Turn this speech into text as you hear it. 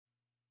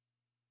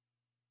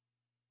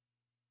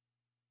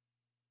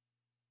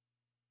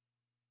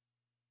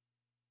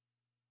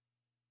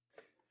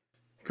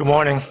Good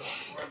morning.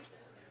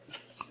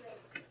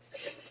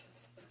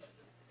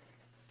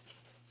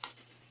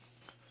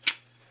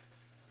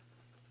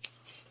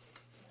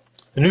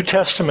 The New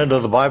Testament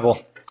of the Bible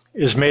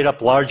is made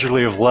up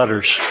largely of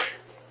letters.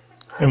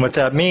 And what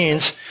that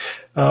means,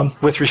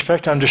 with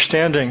respect to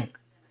understanding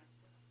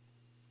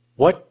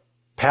what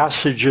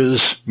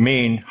passages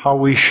mean, how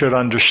we should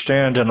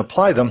understand and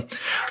apply them,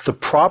 the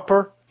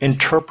proper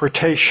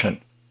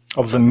interpretation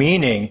of the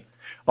meaning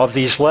of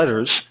these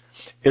letters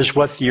is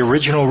what the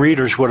original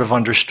readers would have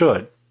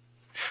understood.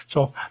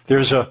 So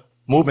there's a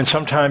movement.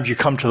 Sometimes you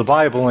come to the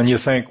Bible and you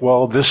think,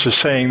 well, this is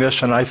saying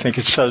this, and I think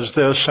it says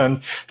this,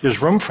 and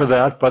there's room for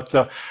that. But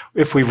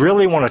if we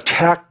really want to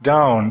tack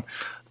down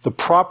the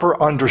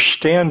proper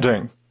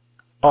understanding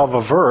of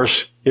a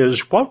verse,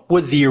 is what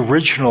would the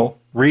original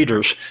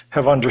readers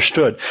have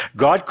understood?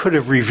 God could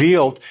have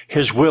revealed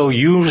his will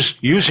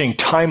using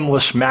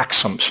timeless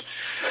maxims.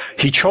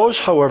 He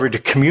chose, however, to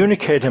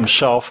communicate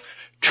himself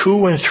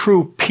to and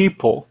through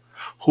people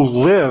who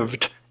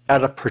lived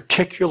at a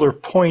particular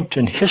point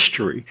in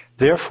history.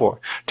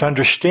 Therefore, to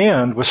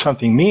understand what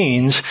something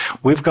means,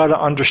 we've got to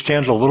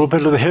understand a little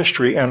bit of the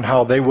history and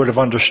how they would have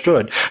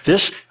understood.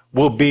 This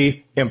will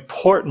be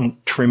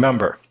important to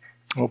remember.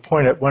 We'll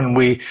point it when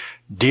we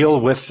deal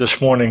with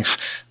this morning's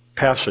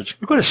passage.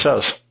 Look what it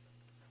says.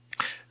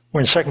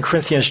 We're in 2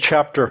 Corinthians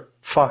chapter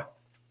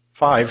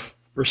 5,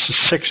 verses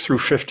 6 through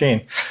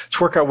 15.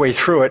 Let's work our way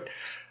through it.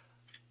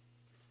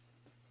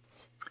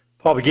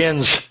 Paul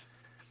begins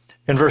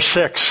in verse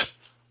 6.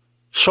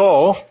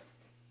 So,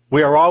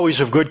 we are always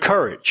of good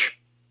courage.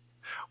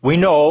 We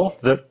know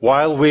that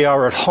while we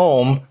are at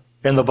home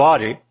in the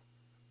body,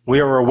 we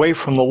are away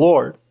from the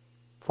Lord,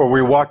 for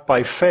we walk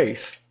by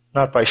faith,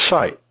 not by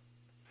sight.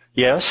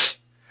 Yes,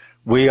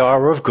 we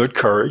are of good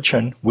courage,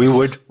 and we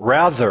would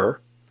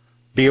rather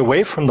be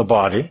away from the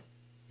body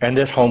and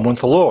at home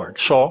with the Lord.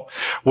 So,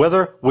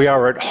 whether we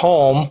are at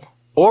home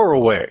or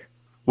away,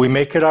 we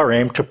make it our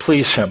aim to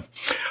please him.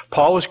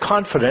 Paul was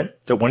confident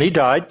that when he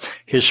died,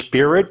 his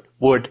spirit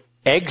would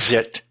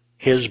exit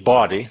his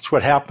body. It's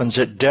what happens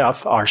at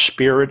death. Our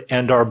spirit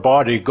and our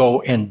body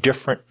go in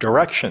different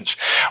directions.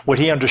 What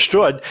he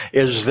understood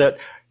is that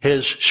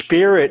his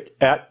spirit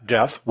at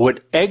death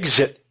would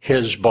exit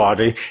his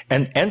body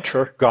and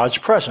enter God's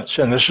presence.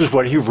 And this is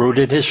what he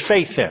rooted his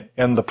faith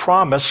in the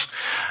promise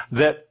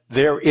that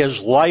there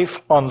is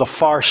life on the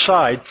far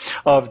side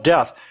of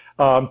death.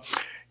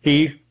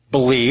 He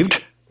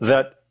believed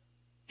that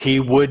he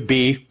would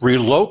be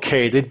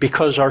relocated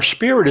because our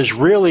spirit is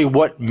really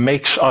what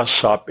makes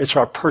us up. It's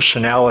our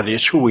personality.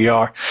 It's who we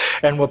are.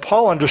 And what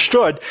Paul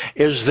understood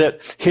is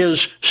that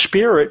his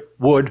spirit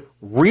would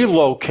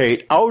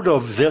relocate out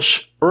of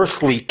this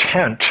earthly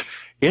tent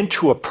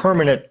into a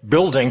permanent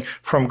building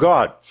from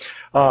God.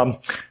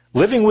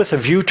 Living with a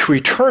view to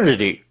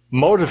eternity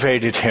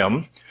motivated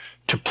him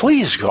to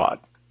please God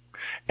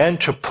and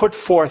to put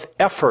forth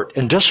effort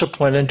and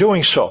discipline in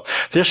doing so.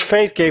 This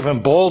faith gave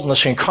him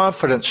boldness and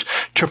confidence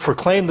to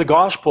proclaim the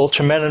gospel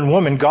to men and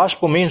women.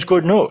 Gospel means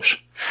good news.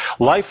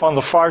 Life on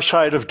the far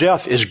side of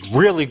death is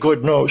really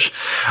good news.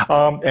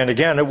 And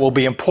again, it will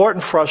be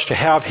important for us to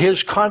have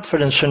his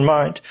confidence in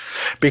mind,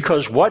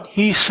 because what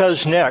he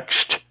says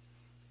next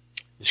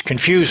is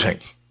confusing.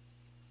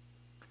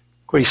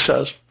 Look what he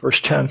says, verse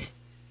 10.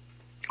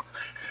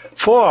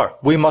 For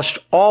we must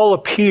all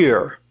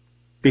appear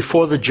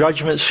before the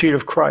judgment seat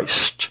of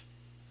Christ,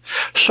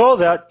 so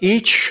that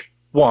each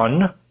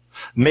one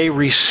may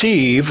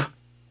receive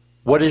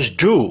what is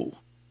due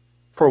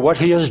for what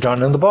he has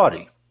done in the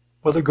body,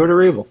 whether good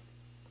or evil.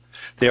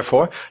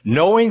 Therefore,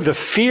 knowing the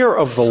fear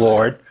of the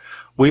Lord,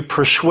 we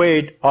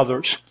persuade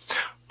others.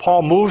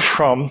 Paul moves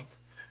from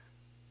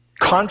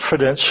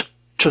confidence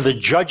to the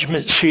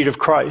judgment seat of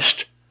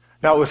Christ.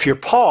 Now, if you're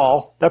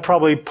Paul, that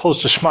probably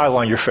pulls a smile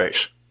on your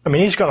face. I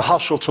mean, he's going to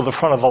hustle to the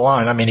front of the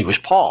line. I mean, he was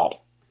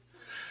Paul.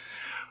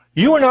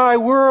 You and I,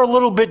 we're a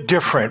little bit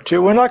different.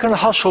 We're not going to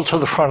hustle to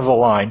the front of the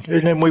line.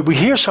 And when we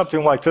hear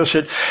something like this,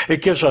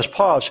 it gives us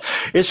pause.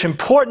 It's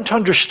important to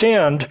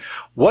understand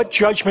what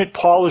judgment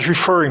Paul is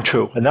referring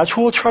to. And that's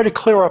what we'll try to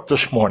clear up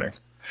this morning.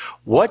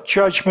 What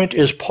judgment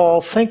is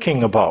Paul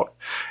thinking about?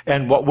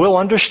 And what we'll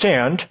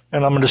understand,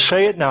 and I'm going to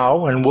say it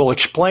now, and we'll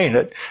explain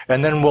it,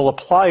 and then we'll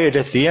apply it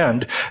at the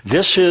end.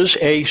 This is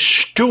a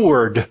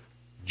steward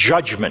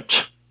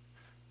judgment,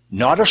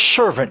 not a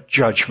servant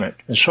judgment.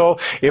 And so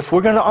if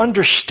we're going to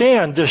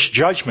understand this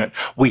judgment,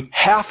 we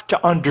have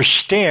to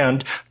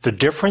understand the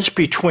difference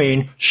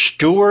between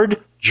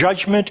steward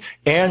judgment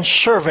and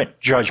servant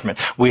judgment.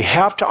 We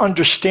have to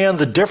understand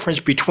the difference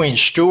between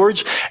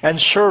stewards and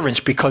servants,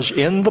 because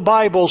in the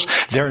Bibles,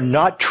 they're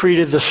not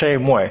treated the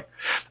same way.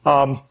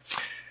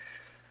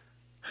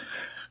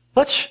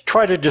 Let's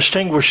try to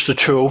distinguish the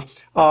two.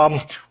 When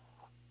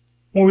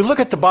we look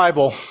at the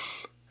Bible,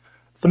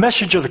 the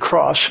message of the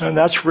cross, and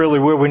that's really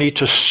where we need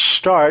to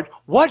start.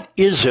 What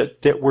is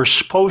it that we're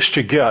supposed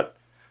to get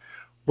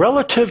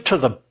relative to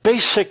the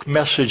basic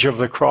message of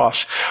the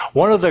cross?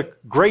 One of the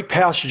great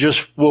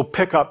passages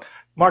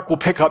Mark will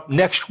pick up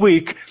next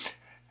week.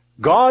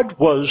 God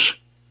was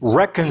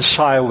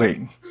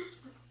reconciling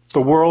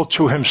the world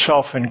to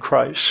himself in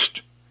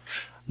Christ,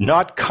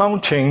 not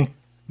counting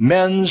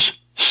men's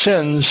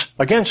sins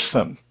against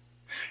them.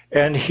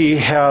 And he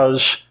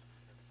has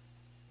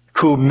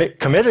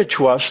committed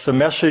to us the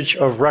message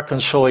of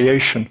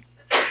reconciliation.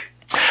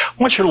 I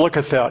want you to look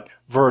at that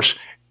verse.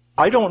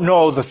 I don't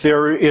know that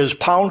there is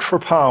pound for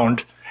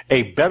pound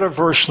a better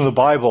verse in the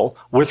Bible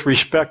with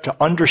respect to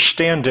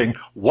understanding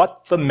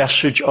what the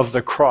message of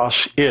the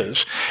cross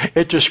is.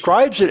 It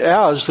describes it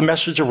as the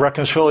message of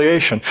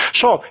reconciliation.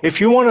 So, if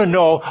you want to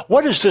know,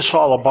 what is this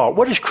all about?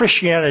 What is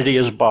Christianity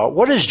is about?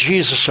 What is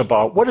Jesus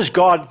about? What is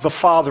God the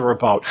Father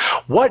about?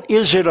 What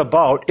is it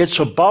about? It's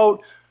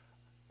about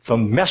the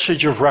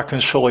message of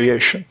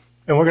reconciliation.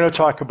 And we're going to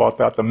talk about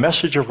that, the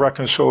message of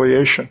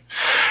reconciliation.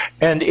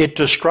 And it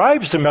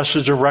describes the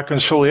message of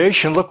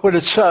reconciliation. Look what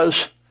it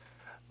says.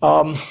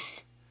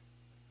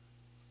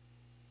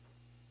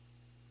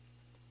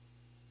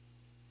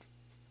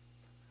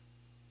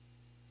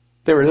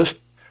 There it is.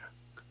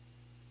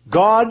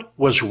 God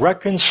was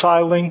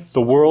reconciling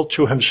the world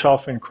to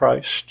himself in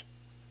Christ,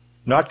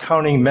 not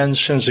counting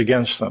men's sins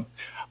against them.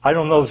 I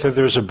don't know that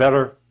there's a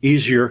better,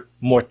 easier,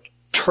 more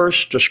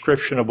terse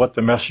description of what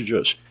the message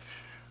is.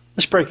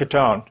 Let's break it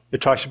down.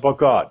 It talks about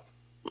God.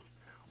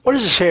 What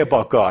does it say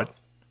about God?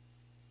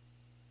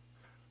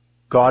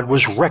 God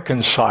was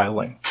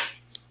reconciling.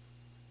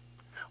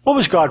 What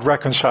was God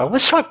reconciling?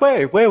 Let's talk,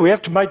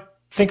 might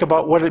think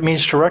about what it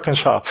means to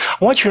reconcile.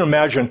 I want you to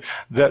imagine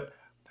that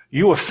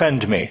you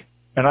offend me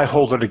and I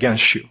hold it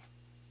against you.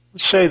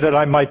 Let's say that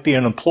I might be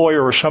an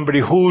employer or somebody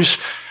whose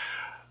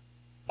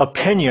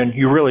opinion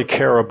you really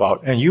care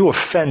about, and you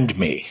offend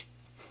me.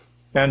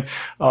 And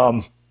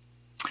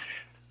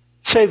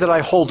say that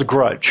I hold a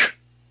grudge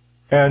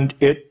and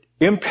it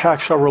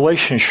impacts our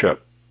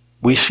relationship.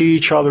 We see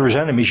each other as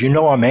enemies. You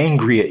know I'm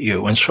angry at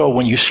you. And so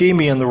when you see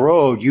me in the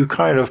road, you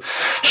kind of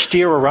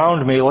steer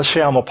around me. Let's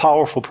say I'm a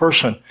powerful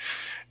person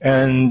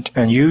and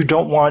you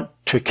don't want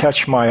to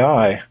catch my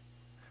eye.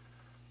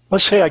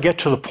 Let's say I get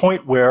to the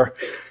point where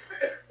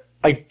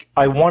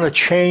I want to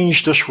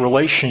change this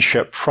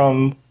relationship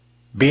from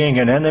being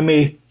an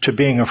enemy to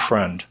being a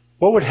friend.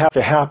 What would have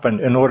to happen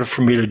in order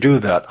for me to do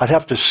that? I'd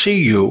have to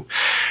see you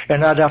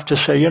and I'd have to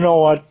say, you know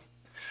what?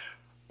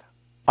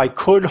 I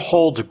could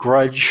hold a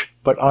grudge,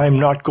 but I'm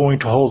not going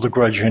to hold a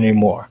grudge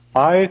anymore.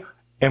 I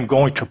am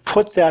going to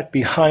put that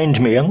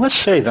behind me. And let's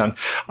say then,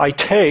 I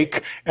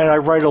take and I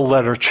write a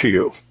letter to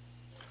you.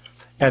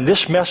 And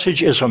this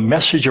message is a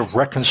message of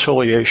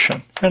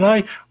reconciliation. And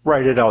I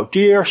write it out,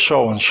 dear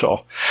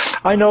so-and-so.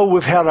 I know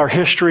we've had our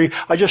history.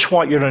 I just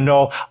want you to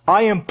know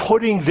I am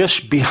putting this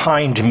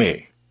behind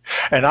me.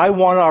 And I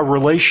want our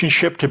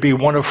relationship to be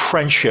one of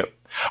friendship.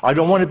 I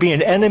don't want to be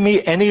an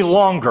enemy any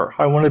longer.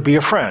 I want to be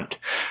a friend.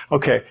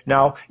 Okay,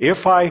 now,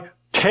 if I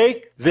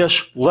take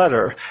this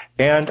letter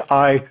and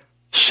I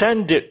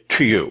send it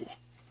to you,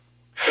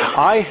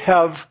 I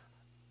have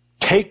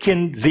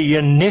taken the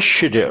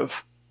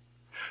initiative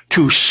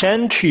to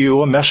send to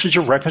you a message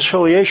of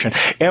reconciliation.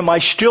 Am I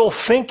still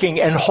thinking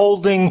and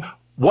holding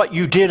what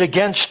you did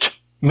against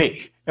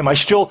me? Am I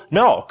still?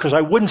 No, because I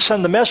wouldn't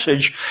send the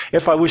message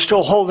if I was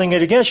still holding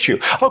it against you.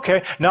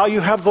 Okay, now you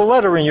have the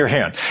letter in your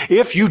hand.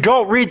 If you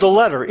don't read the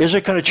letter, is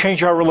it going to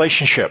change our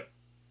relationship?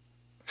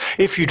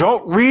 If you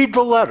don't read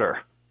the letter,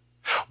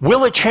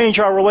 will it change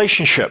our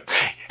relationship?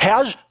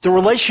 Has the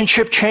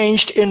relationship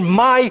changed in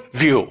my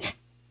view?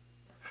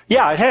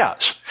 Yeah, it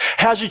has.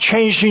 Has it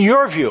changed in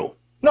your view?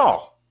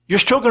 No. You're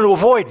still going to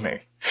avoid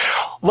me.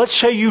 Let's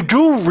say you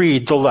do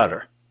read the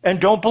letter and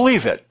don't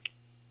believe it.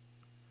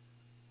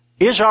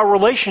 Is our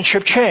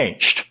relationship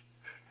changed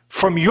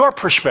from your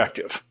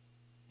perspective?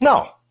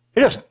 No,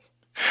 it isn't.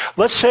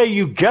 Let's say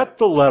you get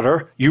the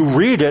letter, you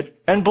read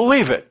it, and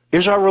believe it.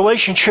 Is our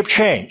relationship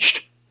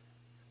changed?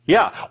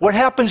 Yeah. What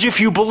happens if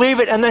you believe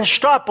it and then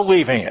stop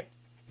believing it?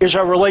 Is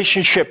our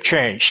relationship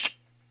changed?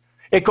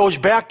 It goes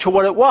back to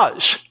what it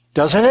was,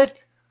 doesn't it?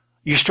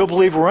 You still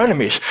believe we're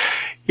enemies.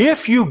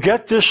 If you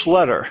get this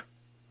letter,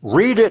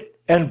 read it,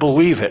 and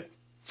believe it,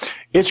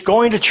 it's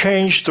going to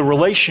change the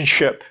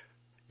relationship.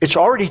 It's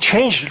already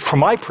changed it from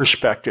my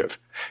perspective.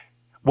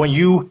 When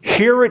you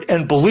hear it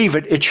and believe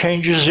it, it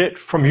changes it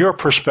from your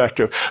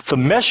perspective. The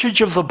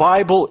message of the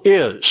Bible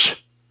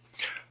is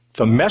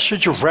the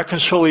message of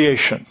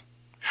reconciliation.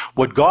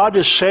 What God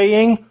is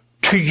saying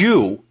to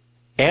you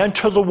and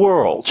to the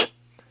world.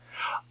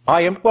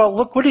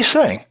 Look what he's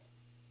saying.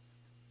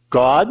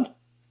 God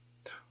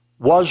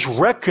was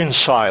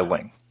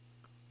reconciling.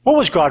 What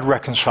was God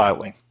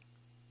reconciling?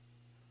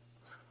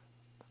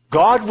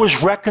 God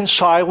was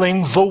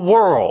reconciling the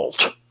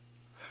world.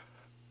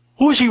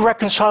 Who is he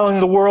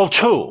reconciling the world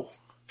to?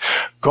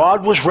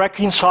 God was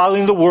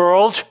reconciling the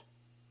world.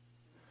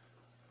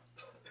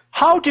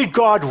 How did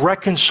God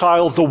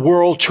reconcile the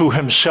world to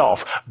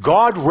himself?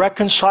 God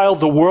reconciled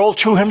the world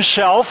to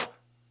himself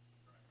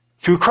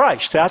through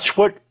Christ. That's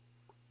what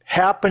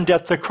happened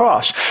at the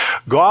cross.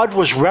 God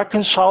was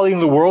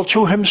reconciling the world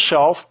to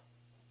himself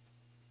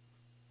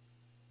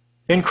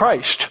in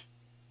Christ,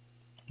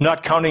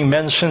 not counting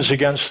men's sins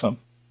against them.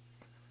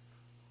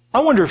 I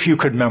wonder if you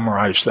could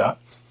memorize that.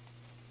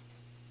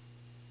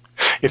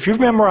 If you've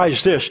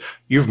memorized this,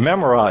 you've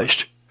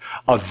memorized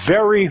a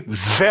very,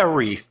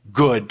 very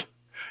good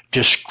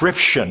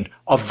description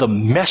of the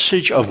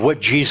message of what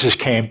Jesus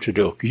came to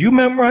do. Can you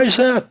memorize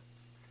that?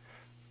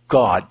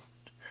 God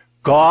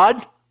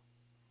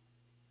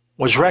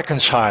was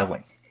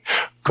reconciling.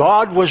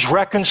 God was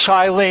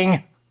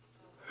reconciling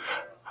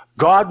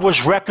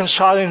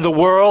the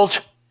world.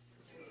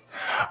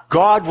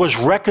 God was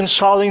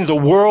reconciling the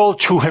world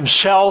to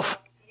himself.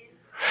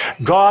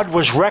 God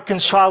was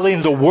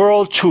reconciling the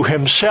world to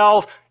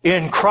himself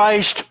in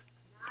Christ,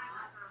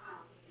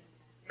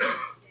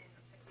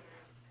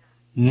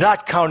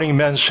 not counting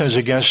men's sins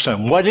against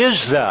them. What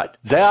is that?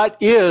 That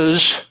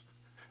is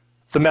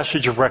the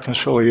message of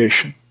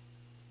reconciliation.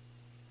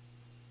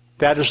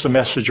 That is the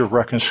message of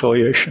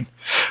reconciliation.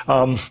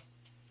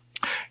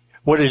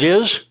 What it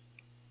is,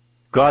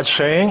 God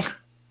saying,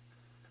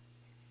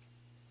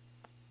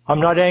 I'm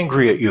not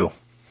angry at you.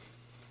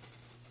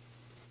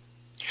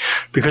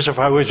 Because if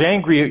I was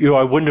angry at you,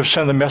 I wouldn't have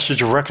sent the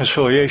message of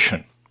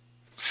reconciliation.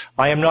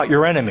 I am not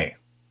your enemy.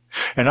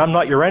 And I'm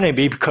not your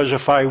enemy because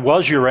if I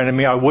was your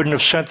enemy, I wouldn't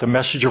have sent the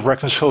message of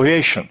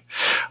reconciliation.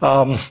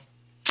 I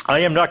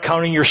am not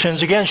counting your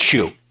sins against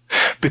you.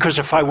 Because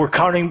if I were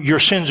counting your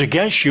sins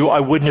against you, I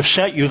wouldn't have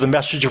sent you the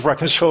message of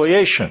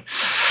reconciliation.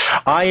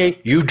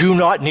 You do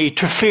not need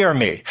to fear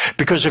me.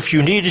 Because if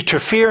you needed to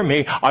fear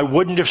me, I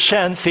wouldn't have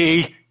sent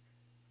the...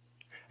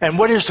 And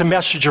what is the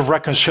message of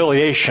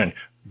reconciliation?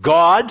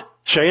 God,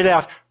 say it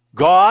after,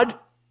 God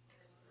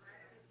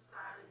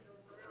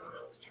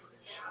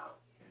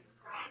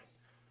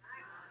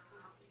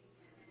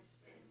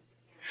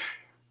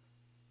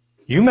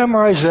you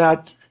memorize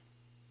that?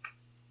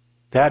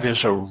 That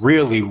is a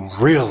really,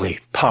 really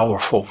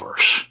powerful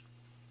verse.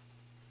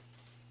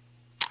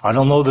 I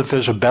don't know that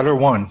there's a better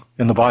one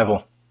in the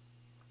Bible.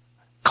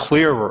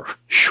 Clearer,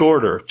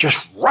 shorter,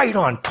 just right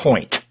on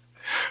point.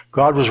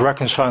 God was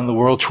reconciling the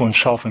world to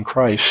himself in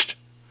Christ,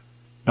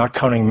 not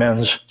counting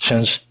men's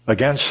sins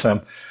against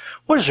them.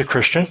 What is a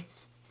Christian?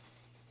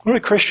 What a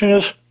Christian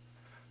is?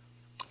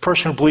 A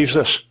person who believes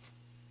this.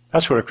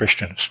 That's what a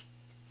Christian is.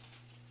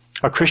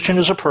 A Christian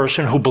is a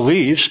person who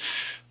believes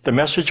the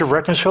message of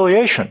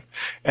reconciliation,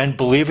 and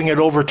believing it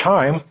over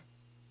time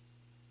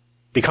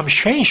becomes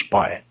changed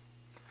by it.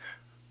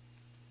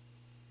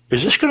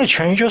 Is this going to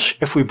change us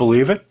if we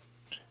believe it?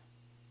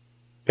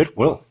 It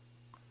will.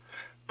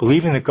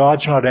 Believing that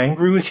God's not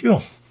angry with you.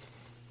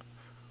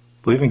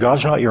 Believing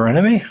God's not your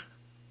enemy.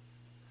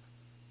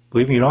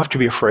 Believing you don't have to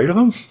be afraid of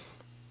him.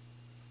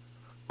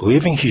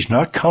 Believing he's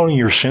not counting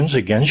your sins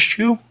against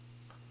you.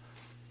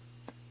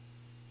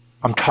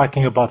 I'm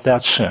talking about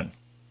that sin.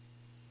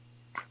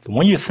 The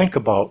one you think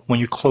about when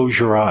you close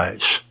your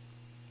eyes.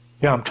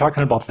 Yeah, I'm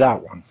talking about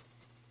that one.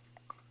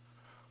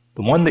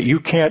 The one that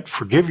you can't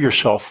forgive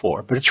yourself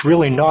for, but it's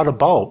really not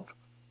about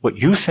what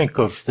you think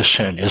of the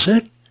sin, is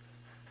it?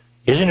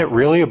 Isn't it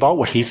really about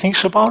what he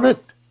thinks about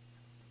it?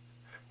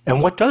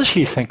 And what does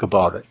he think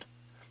about it?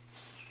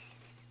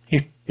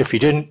 If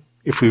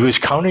he was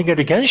counting it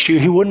against you,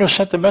 he wouldn't have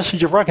sent the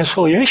message of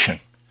reconciliation.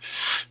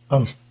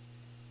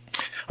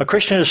 A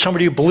Christian is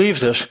somebody who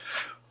believes this.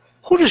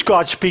 Who does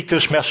God speak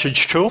this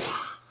message to?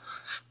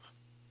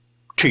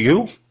 To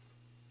you?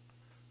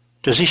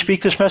 Does he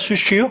speak this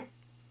message to you?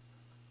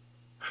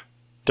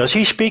 Does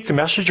he speak the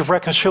message of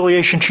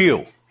reconciliation to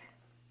you?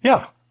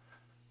 Yeah.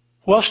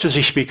 Who else does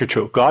he speak it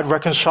to? God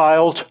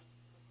reconciled.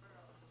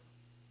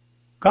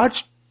 God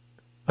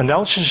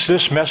announces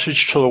this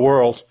message to the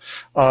world.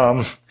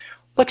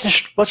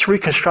 Let's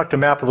reconstruct a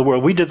map of the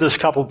world. We did this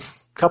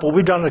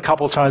we've done it a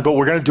couple of times, but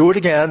we're going to do it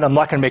again. I'm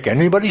not going to make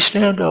anybody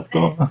stand up.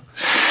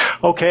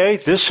 Okay,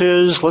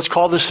 let's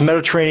call this the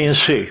Mediterranean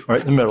Sea,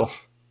 right in the middle.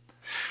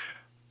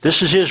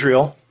 This is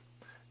Israel.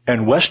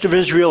 And west of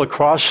Israel,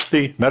 across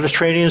the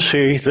Mediterranean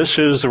Sea, this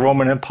is the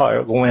Roman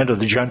Empire, the land of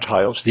the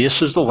Gentiles.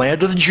 This is the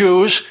land of the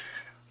Jews.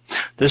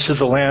 This is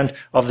the land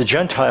of the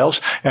Gentiles.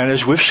 And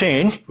as we've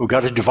seen, we've got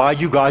to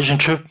divide you guys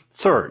into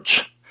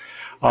thirds.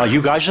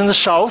 You guys in the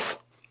south,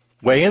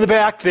 way in the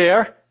back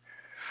there,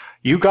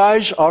 you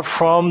guys are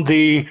from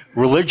the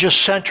religious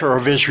center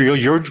of Israel.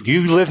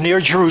 You live near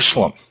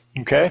Jerusalem.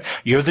 Okay?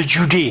 You're the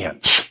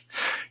Judeans.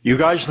 You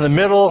guys in the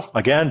middle,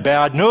 again,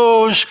 bad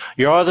news,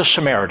 you're the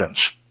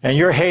Samaritans. And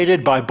you're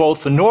hated by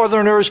both the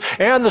northerners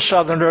and the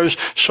southerners,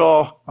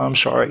 so I'm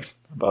sorry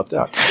about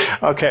that.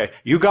 Okay,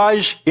 you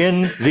guys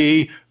in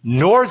the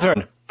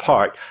northern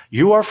part,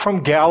 you are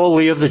from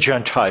Galilee of the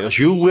Gentiles.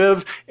 You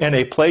live in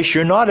a place,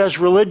 you're not as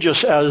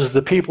religious as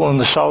the people in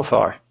the south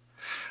are.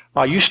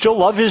 You still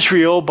love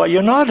Israel, but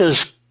you're not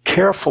as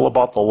careful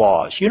about the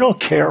laws. You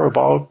don't care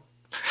about,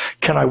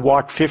 can I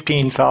walk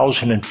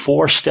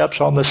 15,004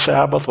 steps on the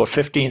Sabbath or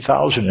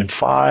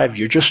 15,005?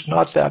 You're just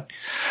not that.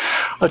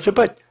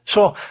 But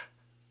so,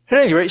 at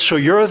any rate, so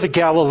you're the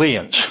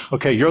Galileans.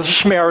 Okay, you're the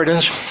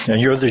Samaritans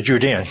and you're the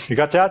Judeans. You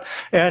got that?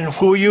 And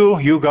who are you?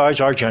 You guys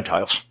are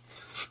Gentiles.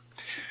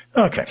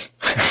 Okay.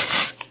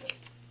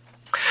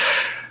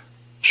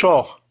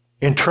 So,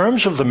 in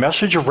terms of the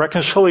message of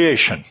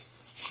reconciliation,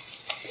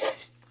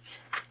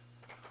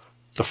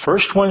 The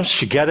first ones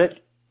to get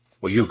it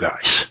were you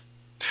guys.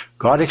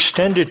 God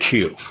extended to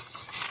you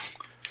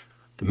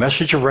the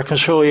message of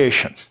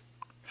reconciliation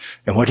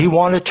and what he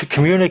wanted to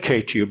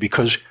communicate to you,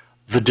 because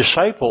the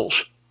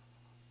disciples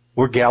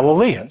were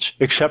Galileans,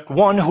 except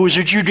one who was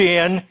a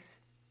Judean.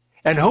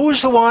 And who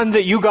was the one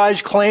that you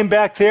guys claimed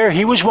back there?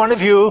 He was one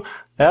of you.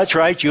 That's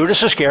right,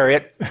 Judas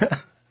Iscariot.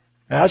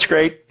 That's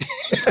great.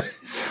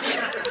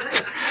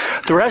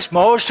 The rest,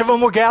 most of them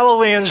were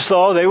Galileans,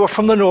 though. They were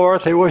from the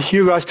north. They were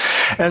you guys.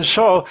 And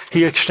so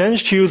he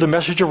extends to you the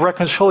message of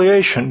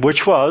reconciliation,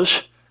 which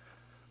was,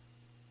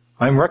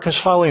 I'm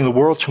reconciling the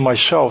world to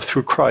myself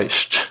through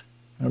Christ.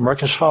 I'm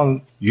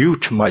reconciling you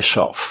to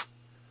myself.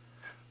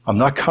 I'm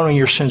not counting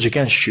your sins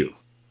against you.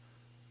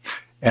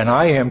 And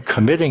I am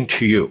committing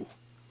to you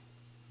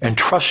and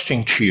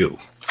trusting to you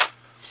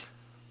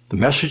the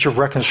message of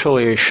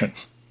reconciliation.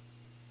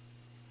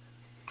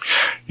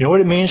 You know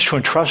what it means to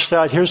entrust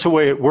that? Here's the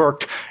way it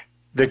worked.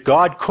 That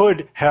God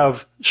could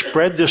have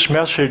spread this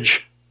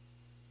message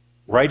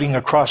writing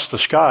across the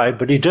sky,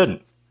 but he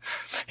didn't.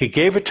 He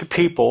gave it to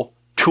people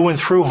to and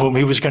through whom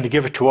he was going to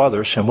give it to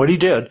others. And what he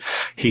did,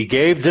 he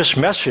gave this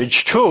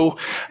message to,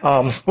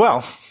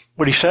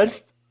 what he said,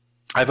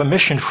 I have a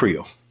mission for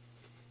you.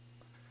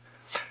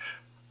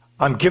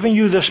 I'm giving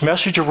you this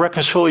message of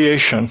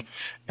reconciliation,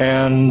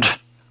 and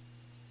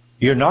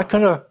you're not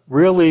going to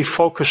really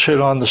focus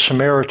it on the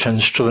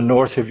Samaritans to the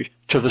north of you,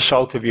 to the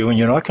south of you, and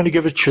you're not going to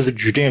give it to the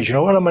Judeans. You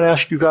know what I'm going to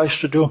ask you guys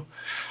to do?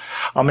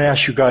 I'm going to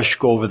ask you guys to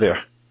go over there.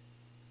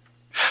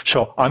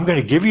 So I'm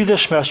going to give you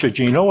this message,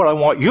 and you know what I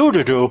want you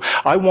to do?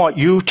 I want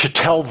you to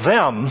tell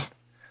them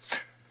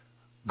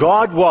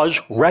God was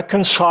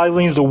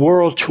reconciling the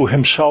world to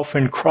himself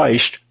in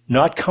Christ,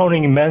 not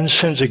counting men's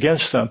sins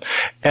against them.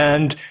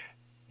 And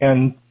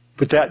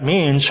what that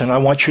means, and I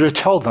want you to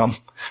tell them,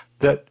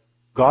 that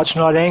God's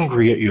not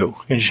angry at you,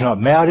 and he's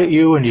not mad at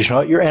you, and he's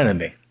not your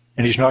enemy,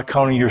 and he's not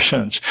counting your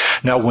sins.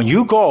 Now, when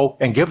you go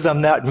and give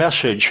them that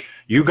message,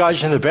 you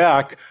guys in the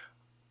back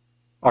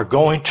are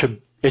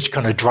it's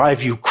going to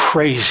drive you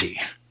crazy.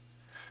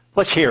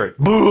 Let's hear it.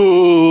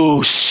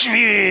 Boo!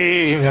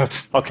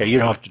 Okay, you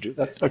don't have to do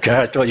that.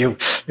 Okay, I told you,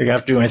 you're going to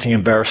have to do anything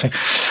embarrassing.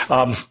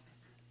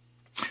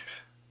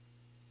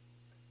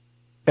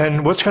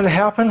 And what's going to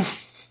happen?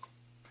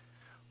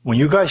 When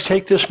you guys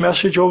take this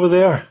message over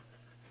there,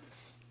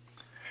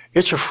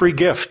 it's a free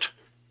gift.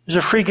 It's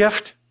a free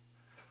gift.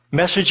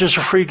 Message is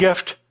a free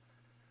gift.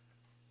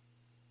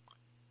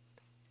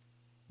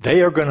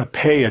 They are going to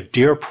pay a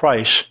dear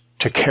price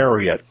to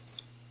carry it.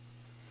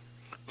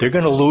 They're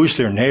going to lose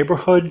their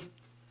neighborhood,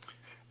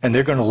 and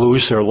they're going to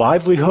lose their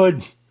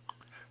livelihood.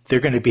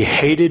 They're going to be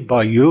hated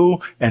by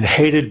you, and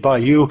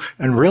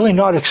really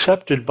not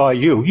accepted by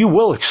you. You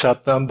will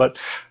accept them, but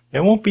they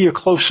won't be your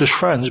closest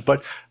friends,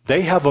 but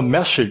they have a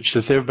message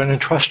that they've been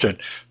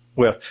entrusted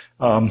with.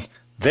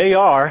 They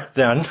are,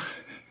 then,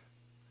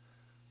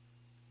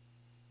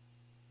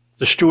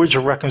 the stewards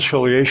of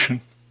reconciliation.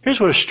 Here's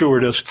what a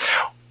steward is.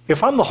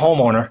 If I'm the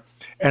homeowner,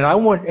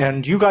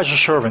 and you guys are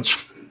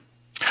servants,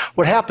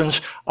 what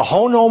happens, a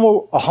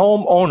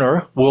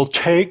homeowner will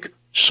take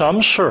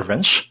some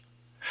servants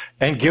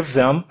and give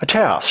them a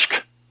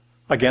task.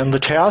 Again, the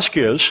task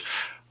is,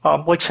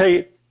 let's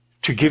say,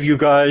 to give you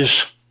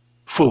guys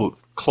food,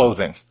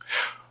 clothing.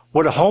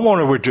 What a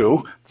homeowner would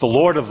do, the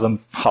lord of the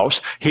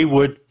house, he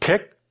would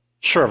pick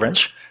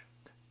servants,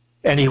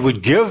 and he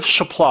would give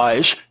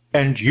supplies,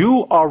 and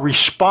you are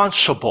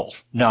responsible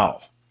now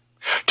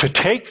to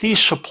take these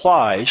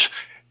supplies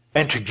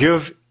and to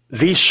give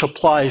these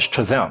supplies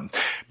to them.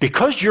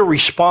 Because you're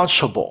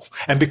responsible,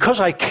 and because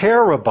I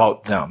care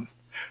about them,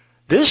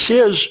 this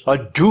is a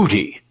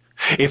duty.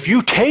 If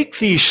you take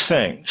these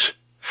things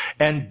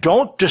and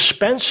don't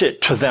dispense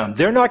it to them,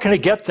 they're not going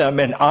to get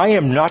them, and I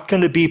am not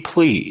going to be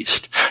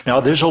pleased. Now,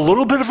 there's a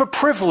little bit of a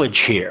privilege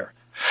here,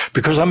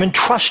 because I'm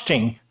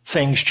entrusting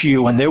things to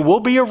you, and there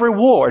will be a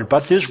reward,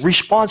 but there's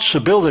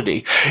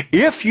responsibility.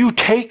 If you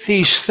take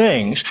these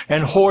things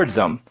and hoard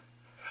them,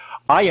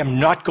 I am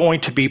not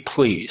going to be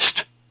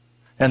pleased,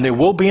 and there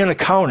will be an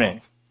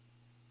accounting.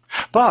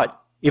 But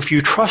if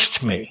you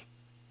trust me,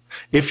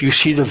 if you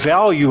see the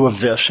value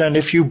of this, and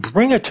if you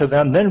bring it to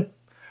them, then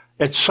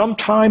at some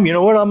time, you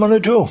know what I'm going to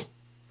do?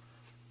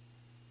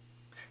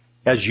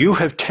 As you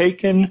have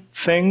taken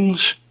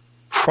things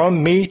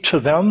from me to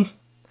them,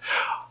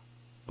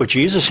 but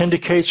Jesus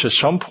indicates at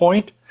some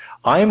point,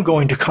 I am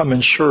going to come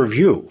and serve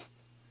you.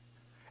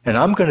 And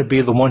I'm going to be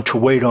the one to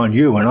wait on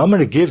you. And I'm going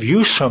to give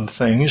you some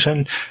things.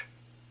 And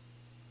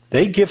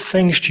they give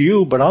things to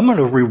you, but I'm going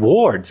to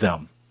reward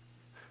them.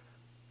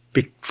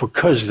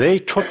 Because they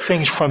took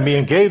things from me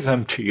and gave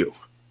them to you.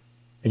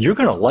 And you're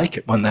going to like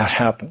it when that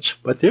happens.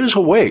 But there's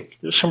a weight.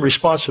 There's some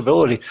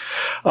responsibility.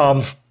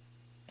 A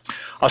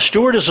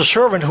steward is a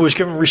servant who is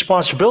given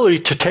responsibility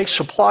to take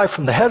supply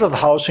from the head of the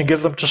house and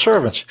give them to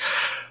servants.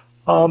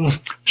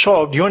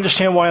 So do you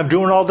understand why I'm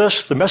doing all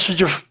this? The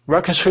message of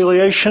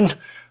reconciliation,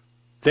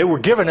 they were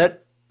given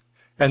it,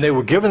 and they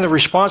were given the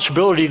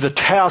responsibility, the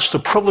task, the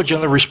privilege,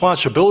 and the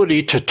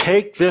responsibility to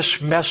take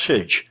this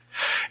message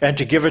and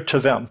to give it to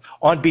them.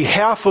 On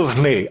behalf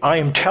of me, I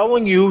am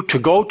telling you to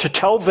go to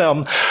tell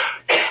them,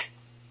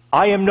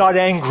 I am not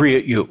angry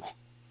at you.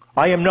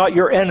 I am not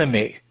your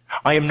enemy.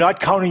 I am not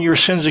counting your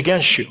sins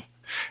against you.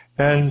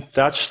 And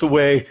that's the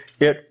way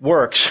it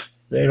works.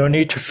 They don't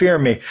need to fear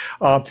me.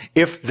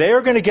 If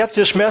they're going to get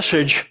this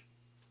message,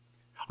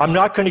 I'm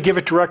not going to give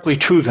it directly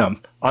to them.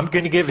 I'm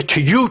going to give it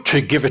to you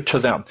to give it to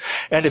them.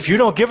 And if you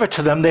don't give it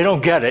to them, they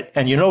don't get it.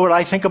 And you know what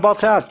I think about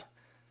that?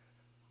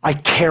 I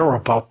care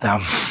about them.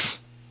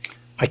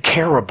 I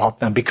care about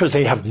them because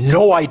they have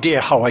no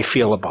idea how I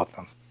feel about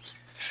them.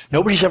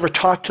 Nobody's ever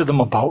talked to them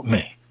about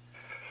me.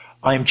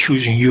 I am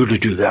choosing you to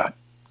do that.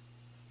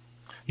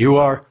 You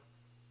are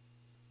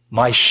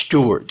my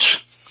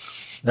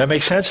stewards. That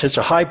makes sense? It's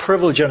a high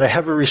privilege and a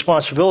heavy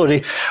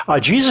responsibility.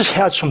 Jesus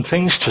had some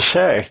things to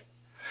say.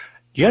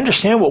 Do you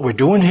understand what we're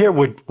doing here?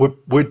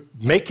 We're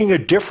making a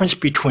difference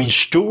between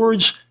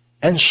stewards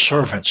and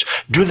servants.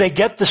 Do they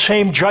get the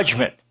same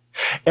judgment?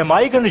 Am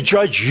I going to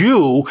judge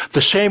you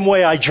the same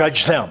way I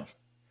judge them?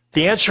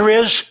 The answer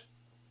is,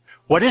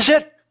 what is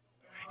it?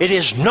 It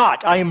is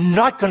not. I am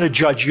not going to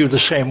judge you the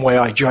same way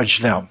I judge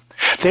them.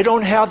 They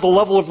don't have the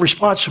level of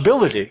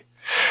responsibility.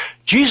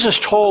 Jesus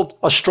told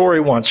a story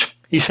once.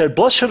 He said,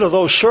 blessed are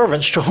those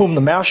servants to whom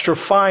the master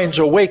finds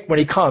awake when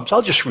he comes.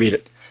 I'll just read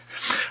it.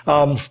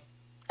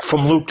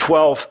 From Luke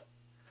 12.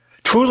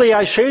 Truly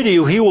I say to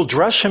you, he will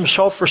dress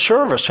himself for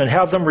service and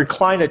have them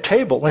recline at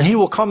table, and he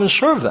will come and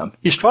serve them.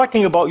 He's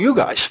talking about you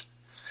guys.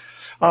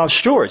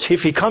 Stewards.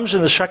 If he comes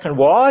in the second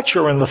watch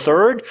or in the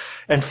third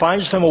and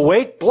finds them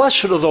awake,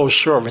 blessed are those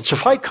servants.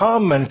 If I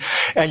come and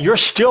you're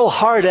still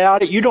hard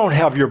at it, you don't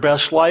have your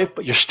best life,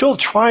 but you're still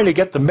trying to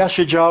get the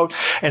message out,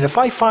 and if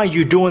I find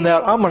you doing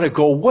that, I'm going to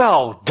go,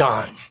 well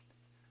done.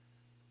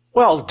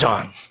 Well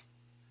done.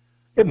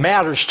 It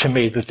matters to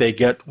me that they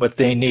get what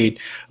they need.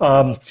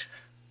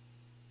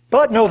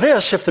 But know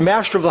this, if the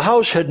master of the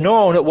house had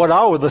known at what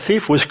hour the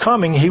thief was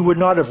coming, he would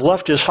not have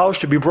left his house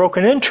to be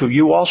broken into.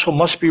 You also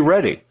must be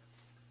ready.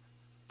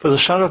 For the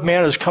Son of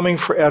Man is coming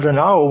at an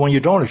hour when you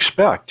don't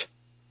expect.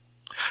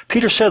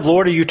 Peter said,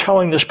 Lord, are you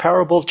telling this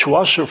parable to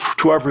us or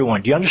to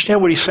everyone? Do you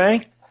understand what he's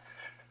saying?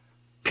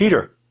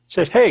 Peter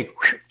said, hey,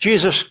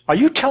 Jesus, are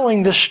you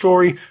telling this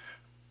story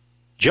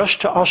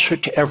just to us or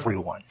to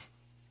everyone?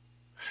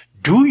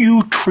 Do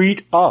you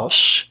treat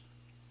us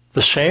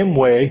the same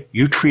way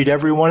you treat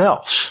everyone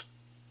else?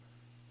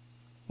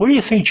 What do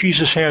you think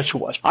Jesus' answer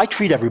was? I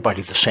treat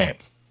everybody the same.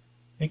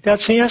 Think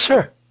that's the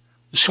answer?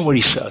 Listen to what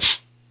he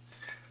says.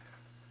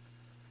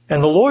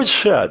 And the Lord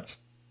said,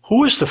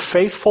 who is the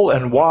faithful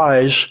and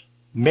wise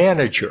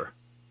manager,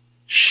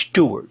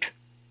 steward?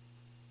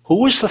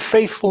 Who is the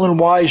faithful and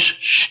wise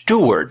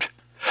steward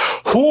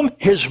whom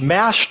his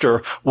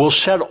master will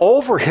set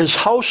over his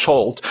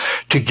household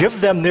to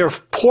give them their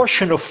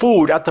portion of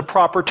food at the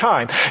proper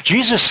time?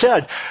 Jesus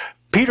said,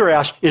 Peter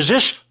asked, is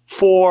this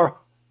for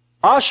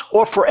us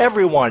or for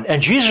everyone?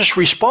 And Jesus'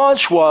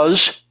 response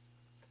was,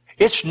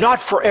 it's not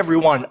for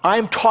everyone.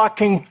 I'm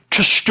talking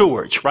to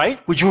stewards,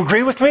 right? Would you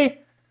agree with me?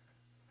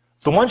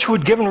 The ones who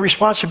had given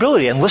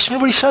responsibility. And listen to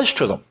what he says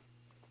to them.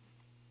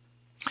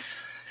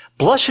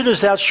 Blessed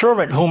is that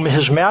servant whom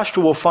his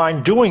master will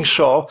find doing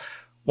so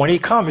when he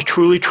comes.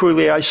 Truly,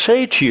 truly, I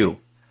say to you,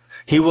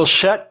 he will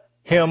set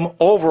him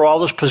over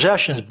all his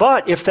possessions.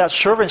 But if that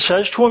servant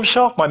says to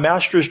himself, my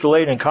master is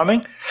delayed in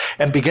coming,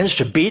 and begins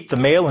to beat the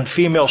male and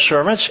female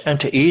servants, and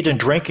to eat and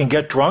drink and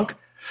get drunk,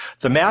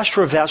 the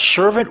master of that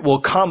servant will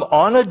come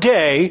on a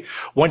day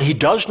when he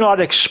does not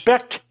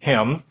expect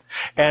him,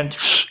 and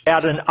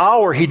at an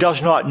hour he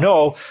does not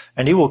know,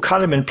 and he will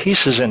cut him in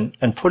pieces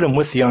and put him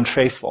with the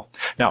unfaithful.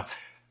 Now,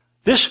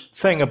 this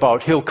thing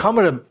about he'll come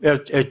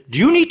do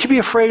you need to be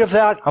afraid of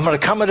that? I'm going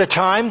to come at a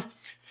time,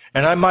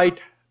 and I might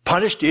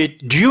punish. Do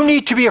you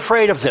need to be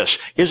afraid of this?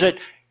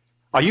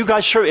 Are you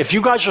guys, if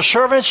you guys are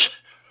servants,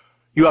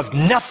 you have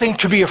nothing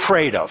to be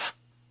afraid of.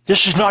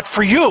 This is not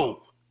for you.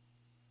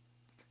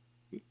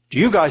 Do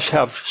you guys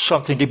have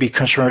something to be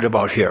concerned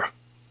about here?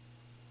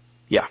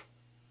 Yeah.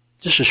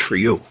 This is for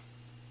you.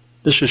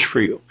 This is for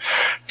you.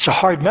 It's a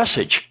hard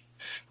message.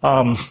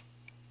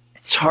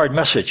 It's a hard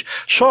message.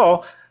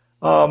 So,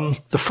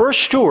 the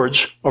first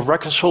stewards of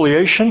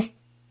reconciliation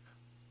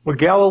were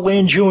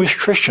Galilean Jewish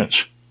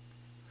Christians.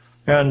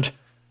 And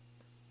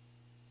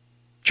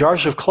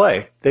jars of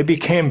clay, they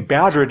became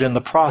battered in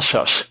the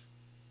process.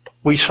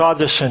 We saw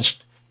this in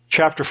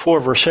chapter 4,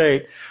 verse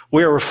 8.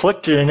 We are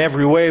afflicted in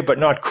every way, but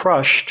not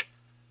crushed.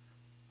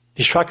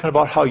 He's talking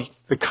about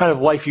the kind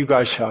of life you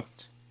guys have.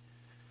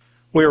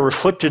 We are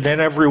afflicted in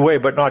every way,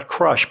 but not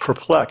crushed,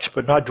 perplexed,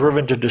 but not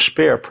driven to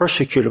despair,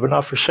 persecuted, but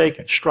not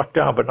forsaken, struck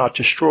down, but not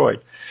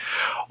destroyed.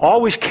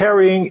 Always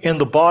carrying in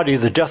the body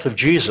the death of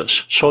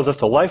Jesus, so that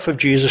the life of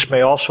Jesus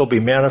may also be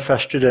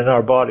manifested in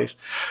our bodies.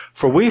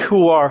 For we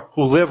who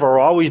live are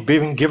always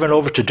being given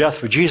over to death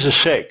for Jesus'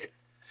 sake,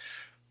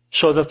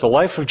 so that the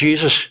life of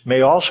Jesus may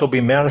also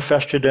be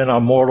manifested in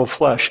our mortal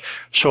flesh,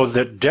 so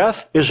that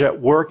death is at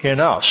work in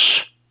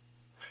us,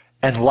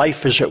 and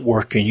life is at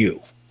work in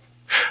you.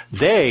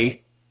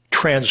 They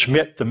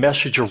transmit the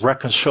message of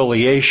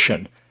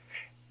reconciliation,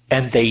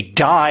 and they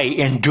die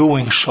in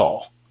doing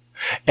so.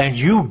 And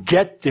you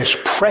get this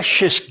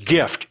precious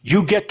gift.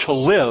 You get to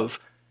live,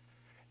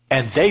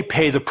 and they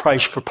pay the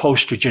price for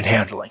postage and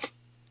handling.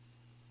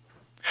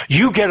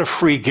 You get a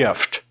free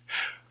gift,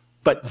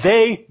 but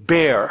they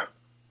bear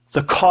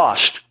the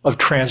cost of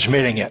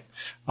transmitting it.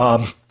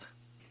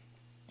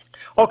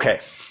 Okay,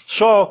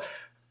 so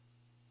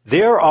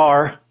there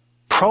are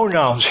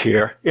pronouns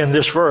here in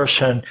this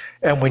verse, and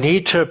we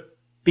need to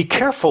be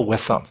careful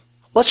with them.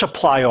 Let's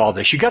apply all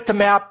this. You got the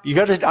map, you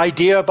got an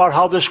idea about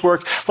how this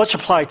works. Let's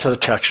apply it to the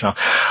text now.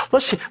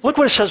 Let's see. Look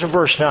what it says in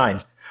verse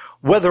 9.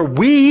 Whether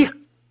we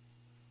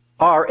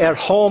are at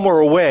home or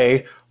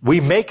away, we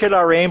make it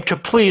our aim to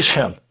please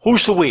him.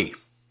 Who's the we?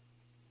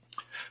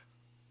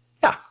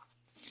 Yeah.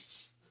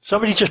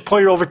 Somebody just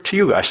pointed over to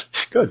you guys.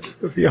 Good.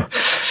 Good for you.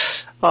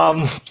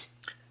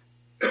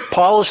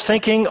 Paul is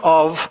thinking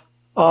of,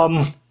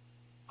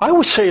 I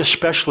would say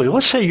especially,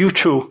 let's say you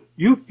two,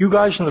 you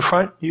guys in the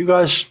front, you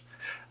guys,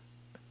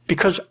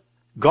 because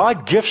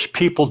God gifts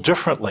people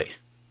differently.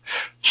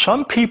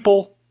 Some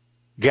people,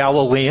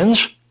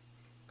 Galileans,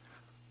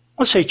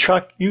 let's say,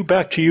 Chuck, you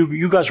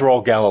guys are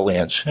all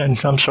Galileans. And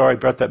I'm sorry,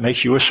 Brett, that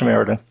makes you a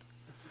Samaritan.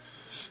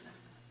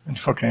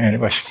 Okay,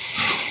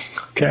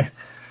 anyways. Okay.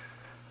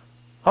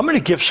 I'm going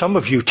to give some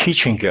of you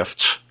teaching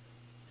gifts.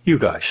 You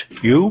guys.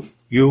 You,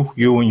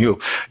 and you.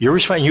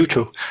 You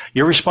two.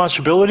 Your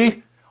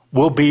responsibility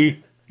will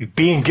be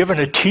being given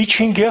a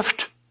teaching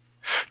gift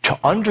to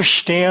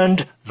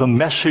understand the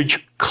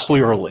message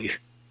clearly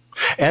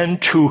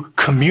and to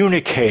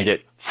communicate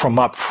it from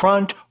up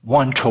front,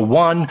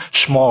 one-to-one,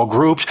 small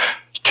groups.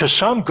 To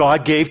some,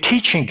 God gave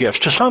teaching gifts.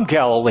 To some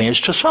Galileans,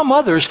 to some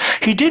others,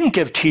 he didn't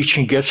give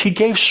teaching gifts. He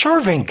gave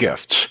serving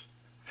gifts.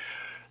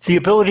 The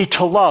ability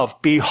to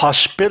love, be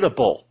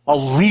hospitable, a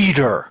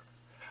leader,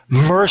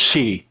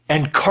 mercy,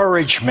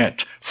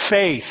 encouragement,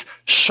 faith,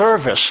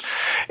 service.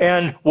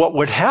 And what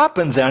would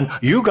happen then,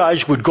 you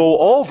guys would go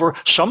over,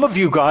 some of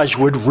you guys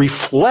would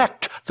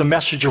reflect the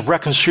message of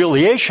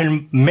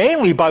reconciliation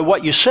mainly by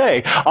what you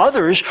say.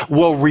 Others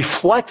will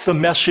reflect the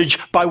message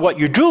by what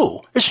you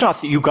do. It's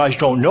not that you guys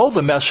don't know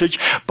the message,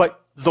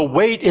 but the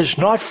weight is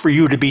not for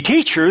you to be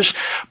teachers,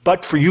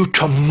 but for you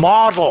to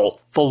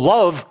model the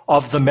love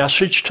of the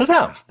message to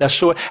them.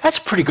 That's a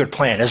pretty good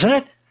plan, isn't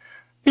it?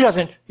 He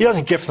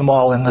doesn't gift them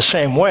all in the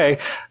same way.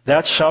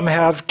 That some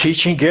have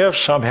teaching gifts,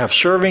 some have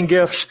serving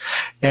gifts,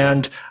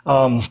 and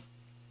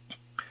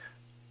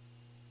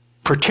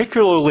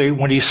particularly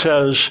when he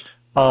says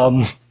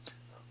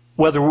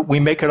whether we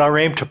make it our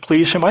aim to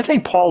please him, I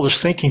think Paul is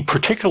thinking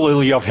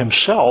particularly of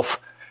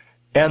himself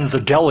and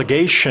the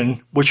delegation,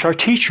 which are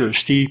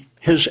teachers,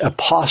 his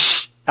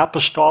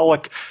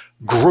apostolic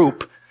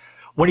group.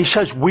 When he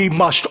says we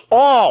must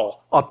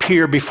all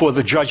appear before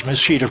the judgment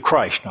seat of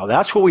Christ. Now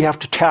that's what we have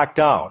to tack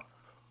down.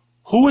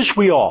 Who is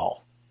we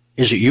all?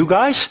 Is it you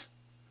guys?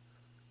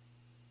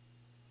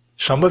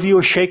 Some of you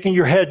are shaking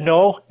your head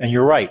no, and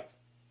you're right.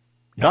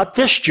 Not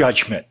this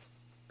judgment.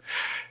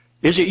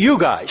 Is it you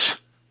guys?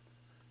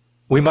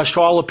 We must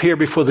all appear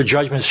before the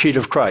judgment seat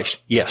of Christ.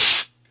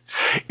 Yes.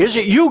 Is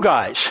it you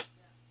guys?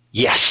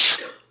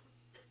 Yes.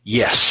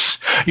 Yes.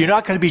 You're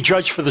not going to be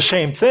judged for the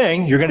same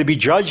thing. You're going to be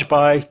judged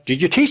by, did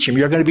you teach him?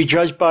 You're going to be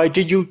judged by,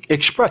 did you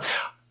express?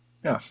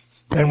 Yeah.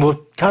 And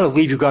we'll kind of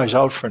leave you guys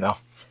out for now.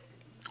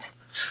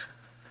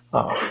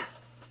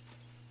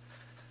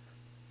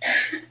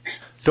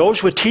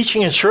 Those with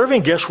teaching and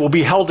serving gifts will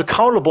be held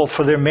accountable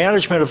for their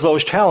management of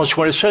those talents.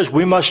 When it says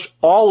we must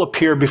all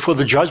appear before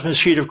the judgment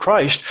seat of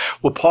Christ,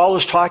 what Paul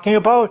is talking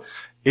about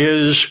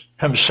is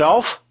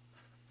himself,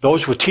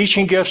 those with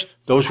teaching gifts,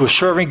 those with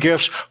serving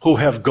gifts who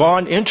have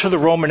gone into the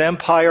Roman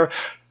Empire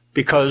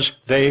because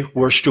they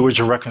were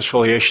stewards of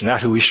reconciliation.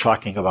 That's who he's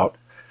talking about.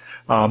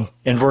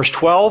 In verse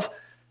 12,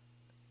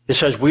 it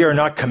says, we are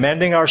not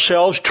commending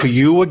ourselves to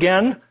you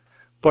again,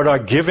 but are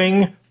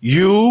giving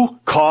you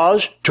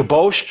cause to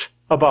boast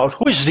about.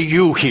 Who is the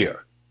you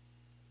here?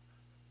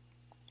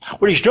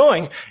 What he's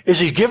doing is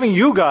he's giving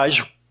you guys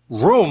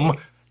room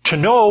to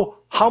know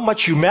how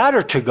much you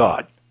matter to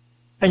God.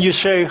 And you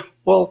say,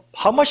 well,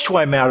 how much do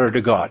I matter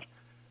to God?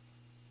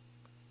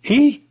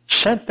 He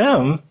sent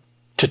them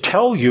to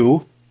tell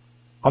you,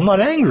 I'm not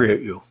angry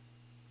at you.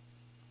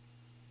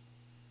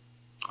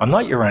 I'm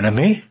not your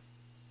enemy.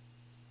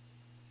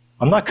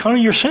 I'm not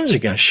counting your sins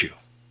against you.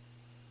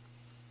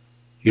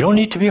 You don't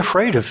need to be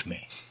afraid of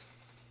me.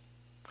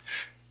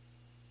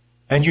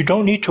 And you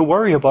don't need to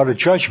worry about a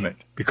judgment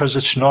because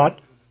it's not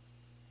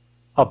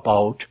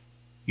about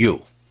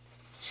you.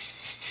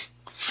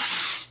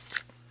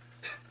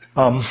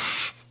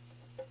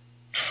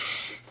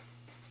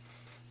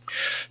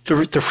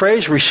 The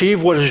phrase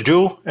receive what is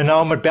due, and now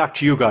I'm back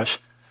to you guys.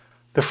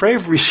 The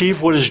phrase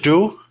receive what is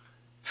due,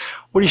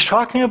 what he's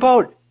talking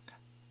about,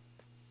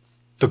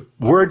 the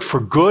word for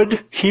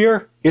good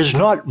here is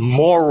not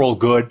moral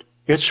good,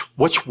 it's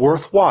what's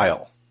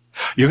worthwhile.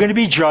 You're going to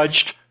be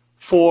judged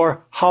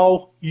for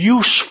how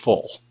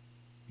useful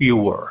you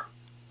were.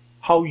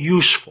 How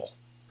useful.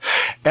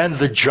 And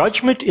the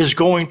judgment is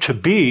going to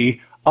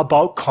be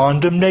about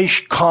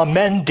condemnation,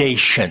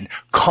 commendation,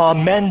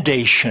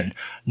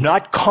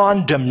 not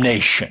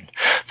condemnation.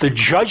 The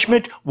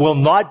judgment will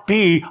not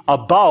be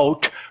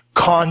about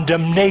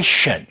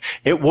condemnation.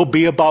 It will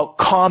be about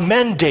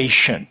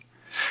commendation.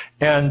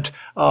 And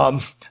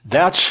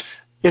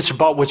it's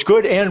about what's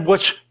good and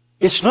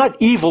it's not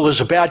evil is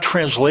a bad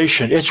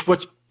translation. It's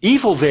what's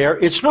evil there.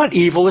 It's not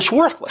evil, it's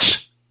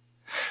worthless.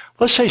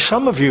 Let's say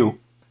some of you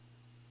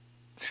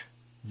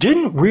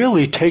didn't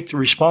really take the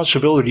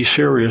responsibility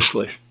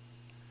seriously.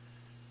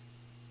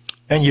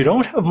 And you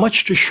don't have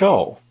much to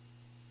show.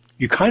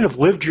 You kind of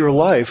lived your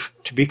life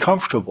to be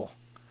comfortable.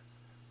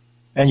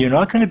 And you're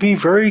not going to be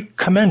very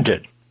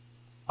commended.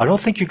 I don't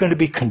think you're going to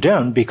be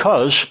condemned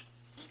because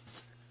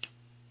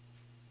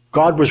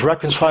God was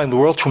reconciling the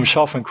world to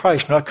himself in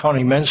Christ, not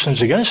counting men's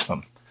sins against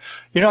them.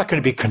 You're not going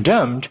to be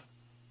condemned,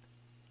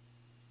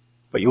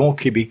 but you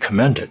won't be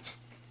commended.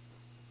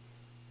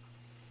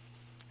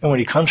 And when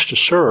he comes to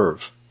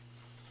serve,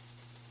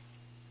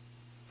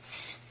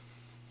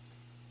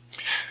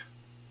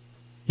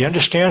 you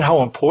understand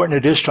how important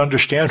it is to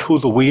understand who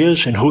the we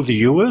is and who the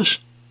you is?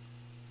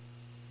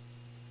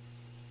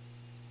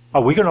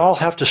 Are we going to all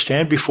have to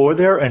stand before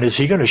there, and is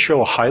he going to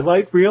show a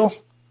highlight reel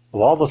of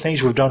all the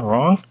things we've done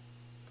wrong?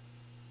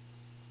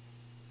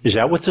 Is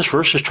that what this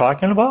verse is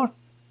talking about?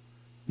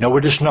 No,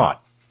 it is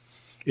not.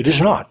 It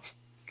is not.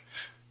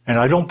 And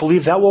I don't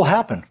believe that will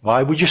happen.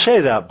 Why would you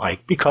say that,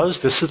 Mike?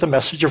 Because this is the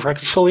message of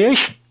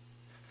reconciliation.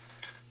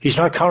 He's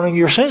not counting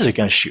your sins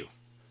against you.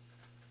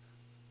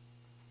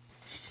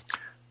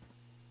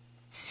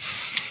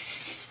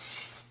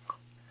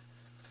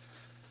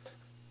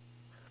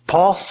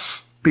 Paul,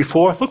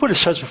 look what it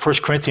says in 1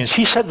 Corinthians.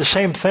 He said the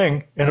same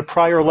thing in a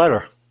prior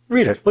letter.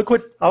 Read it.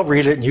 I'll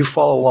read it and you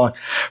follow along.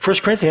 1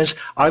 Corinthians,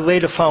 I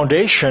laid a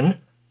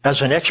foundation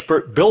as an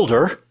expert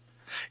builder.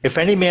 If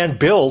any man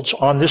builds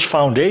on this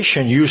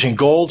foundation using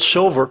gold,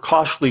 silver,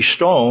 costly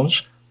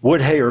stones,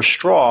 wood, hay, or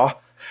straw,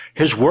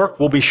 his work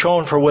will be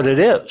shown for what it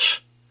is,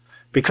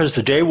 because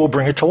the day will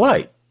bring it to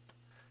light.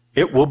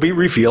 It will be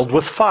revealed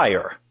with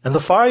fire, and the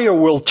fire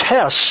will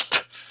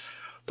test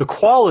the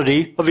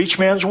quality of each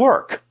man's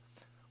work.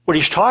 What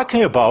he's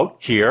talking about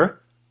here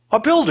are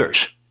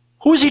builders.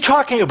 Who is he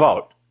talking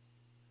about?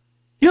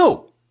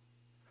 You.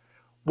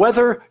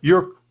 Whether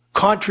your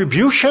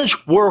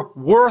contributions were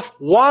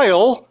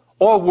worthwhile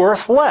or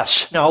worth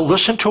less. Now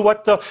listen to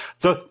what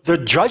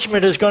the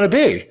judgment is going to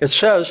be. It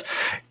says,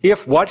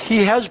 if what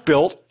he has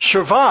built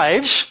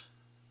survives,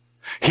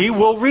 he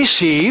will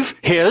receive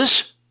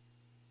his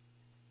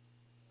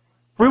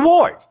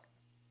reward.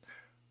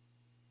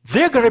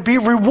 They're going to be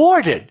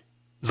rewarded.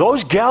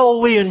 Those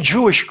Galilean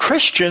Jewish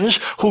Christians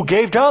who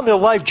gave down their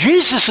life,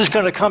 Jesus is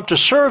going to come to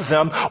serve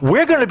them.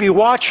 We're going to be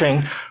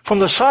watching from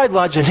the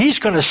sidelines, and he's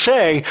going to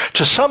say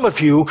to some of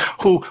you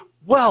who,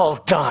 well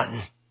done,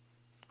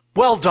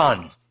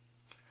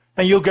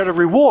 and you'll get a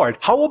reward.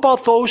 How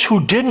about those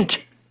who didn't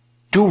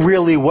do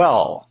really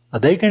well? Are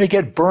they going to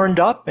get burned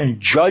up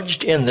and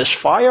judged in this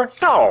fire?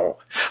 No.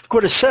 Look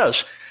what it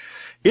says.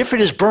 If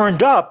it is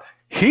burned up,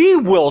 he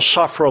will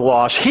suffer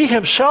loss. He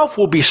himself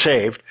will be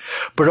saved,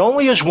 but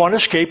only as one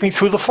escaping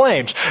through the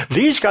flames.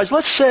 These guys,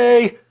 let's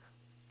say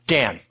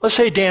Dan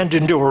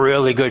didn't do a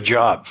really good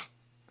job.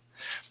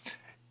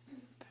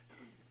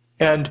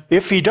 And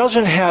if he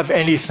doesn't have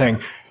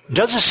anything,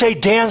 doesn't say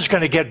Dan's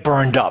going to get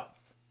burned up.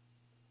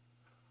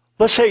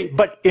 Let's say,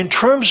 but in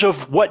terms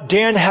of what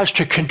Dan has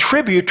to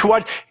contribute to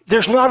what,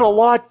 there's not a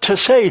lot to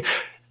say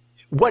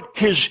what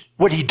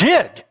he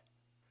did.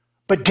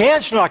 But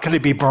Dan's not going to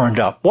be burned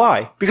up.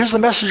 Why? Because of the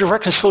message of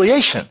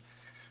reconciliation.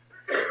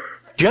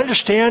 Do you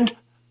understand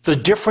the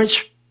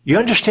difference? You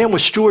understand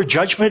what steward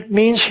judgment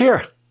means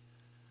here?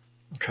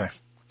 Okay.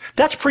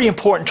 That's pretty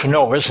important to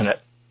know, isn't it?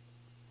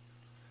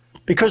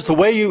 Because the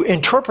way you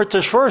interpret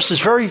this verse is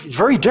very,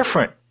 very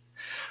different.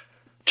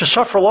 To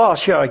suffer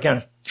loss,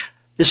 again.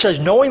 It says,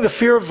 knowing the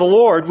fear of the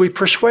Lord, we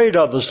persuade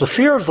others. The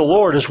fear of the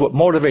Lord is what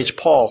motivates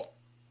Paul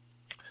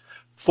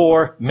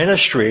for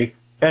ministry.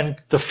 And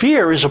the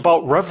fear is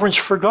about reverence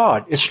for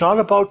God. It's not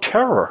about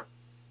terror.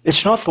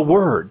 It's not the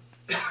word.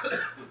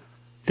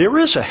 There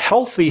is a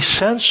healthy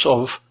sense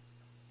of,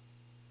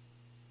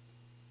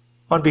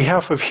 on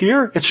behalf of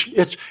here,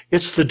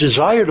 it's the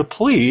desire to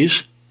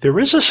please. There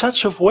is a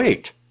sense of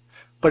weight,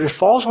 but it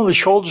falls on the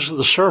shoulders of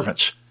the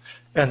servants.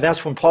 And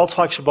that's when Paul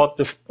talks about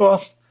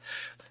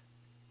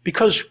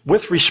because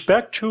with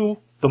respect to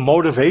the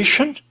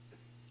motivation,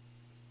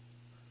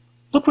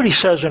 look what he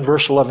says in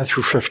verse 11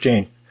 through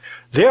 15.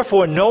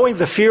 Therefore, knowing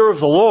the fear of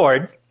the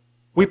Lord,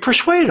 we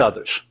persuade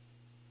others.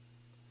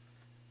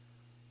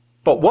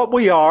 But what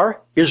we are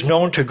is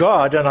known to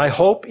God, and I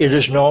hope it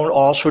is known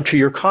also to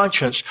your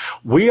conscience.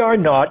 We are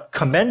not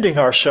commending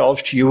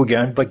ourselves to you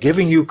again, but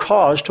giving you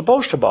cause to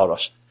boast about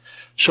us,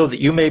 so that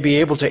you may be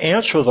able to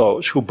answer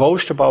those who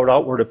boast about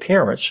outward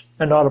appearance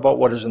and not about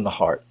what is in the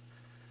heart.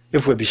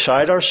 If we're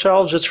beside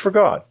ourselves, it's for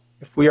God.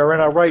 If we are in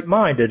our right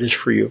mind, it is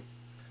for you.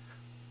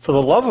 For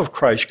the love of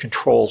Christ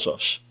controls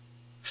us,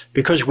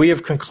 Because we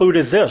have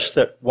concluded this,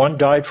 that one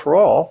died for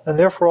all, and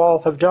therefore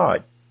all have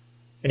died.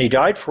 And he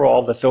died for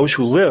all, that those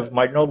who live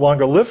might no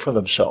longer live for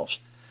themselves,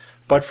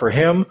 but for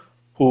him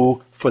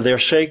who for their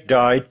sake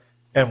died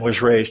and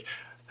was raised.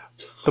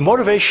 The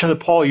motivation that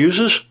Paul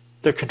uses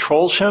that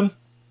controls him,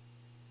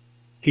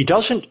 he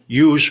doesn't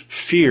use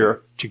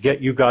fear to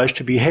get you guys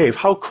to behave.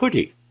 How could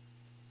he?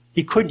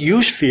 He couldn't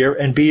use fear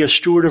and be a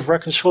steward of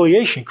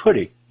reconciliation, could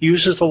he? He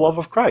uses the love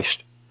of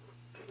Christ.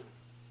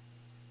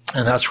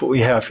 And that's what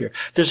we have here.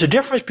 There's a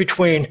difference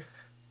between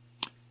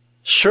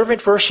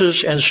servant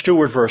verses and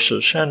steward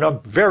verses.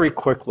 And very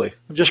quickly,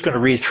 I'm just going to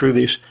read through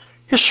these.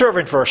 Here's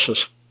servant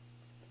verses.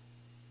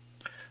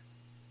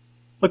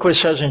 Look what it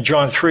says in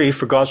John 3,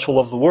 for God so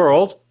loved the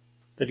world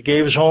that he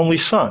gave his only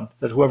Son,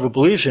 that whoever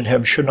believes in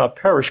him should not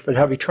perish but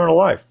have eternal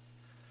life.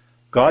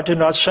 God did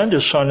not send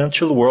his Son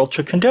into the world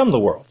to condemn the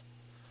world,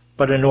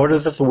 but in order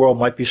that the world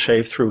might be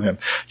saved through him.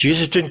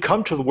 Jesus didn't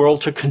come to the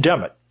world to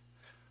condemn it.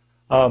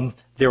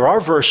 There are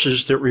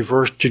verses that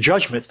revert to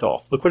judgment,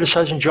 though. Look what it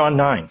says in John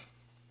 9.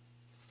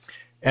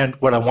 And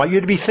what I want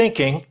you to be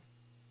thinking,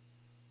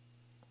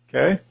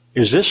 okay,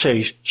 is this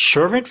a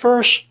servant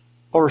verse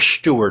or a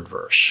steward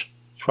verse?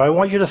 That's what I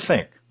want you to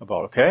think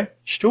about, okay?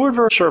 Steward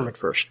verse, servant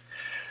verse.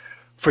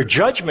 For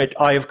judgment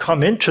I have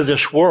come into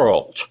this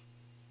world,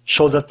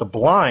 so that the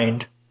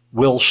blind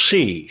will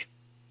see,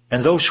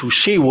 and those who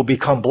see will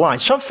become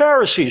blind. Some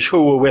Pharisees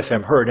who were with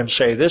him heard him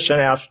say this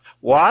and asked,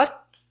 what?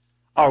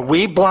 Are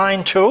we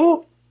blind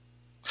too?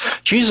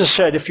 Jesus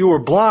said, if you were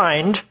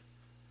blind,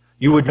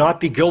 you would not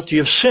be guilty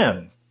of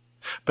sin.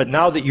 But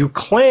now that you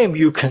claim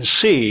you can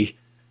see,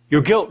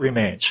 your guilt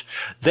remains.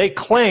 They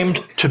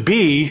claimed to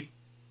be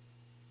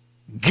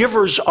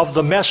givers of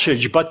the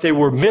message, but they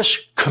were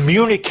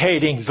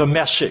miscommunicating the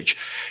message.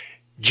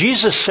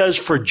 Jesus says,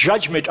 for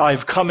judgment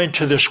I've come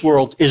into this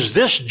world. Is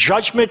this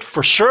judgment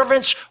for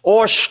servants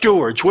or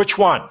stewards? Which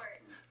one?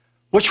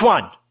 Which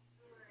one?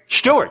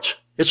 Stewards.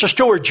 It's a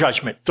steward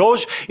judgment.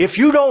 Those, if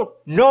you don't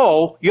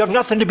know, you have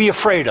nothing to be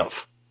afraid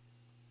of.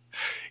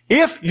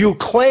 If you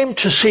claim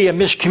to see and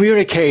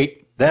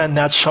miscommunicate, then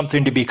that's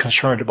something to be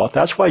concerned about.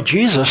 That's why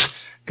Jesus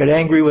got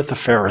angry with the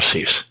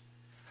Pharisees.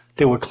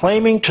 They were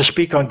claiming to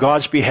speak on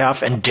God's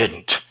behalf and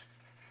didn't.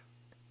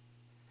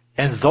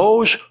 And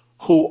those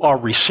who are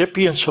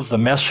recipients of the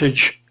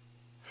message,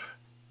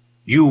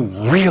 you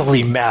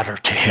really matter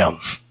to him.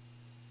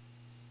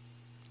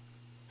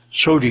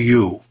 So do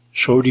you.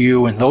 So do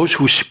you. And those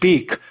who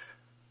speak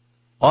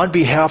on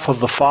behalf of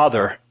the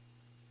Father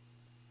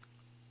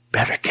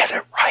better get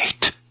it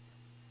right.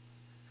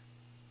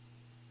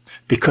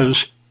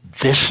 Because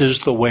this is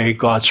the way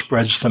God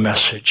spreads the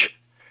message.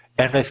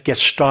 And if it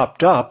gets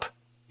stopped up,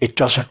 it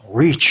doesn't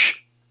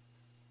reach.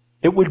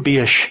 It would be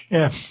a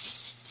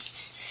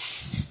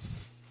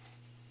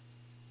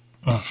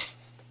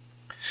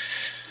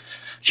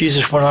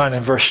Jesus went on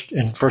in verse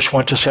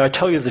 1 to say, I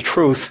tell you the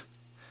truth.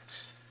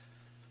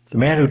 The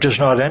man who does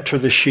not enter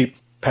the sheep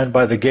pen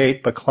by the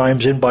gate, but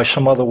climbs in by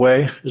some other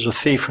way, is a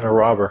thief and a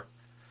robber.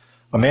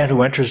 A man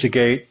who enters the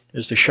gate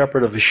is the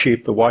shepherd of the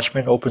sheep. The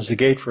watchman opens the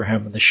gate for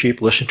him, and the sheep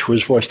listen to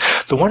his voice.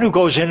 The one who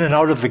goes in and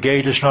out of the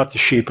gate is not the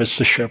sheep, it's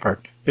the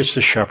shepherd. It's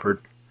the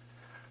shepherd.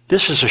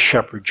 This is a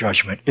shepherd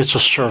judgment. It's a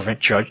servant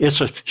judge. It's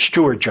a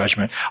steward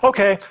judgment.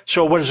 Okay,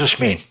 so what does this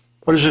mean?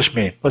 What does this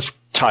mean? Let's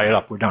tie it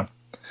up. We're done.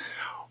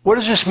 What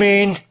does this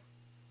mean?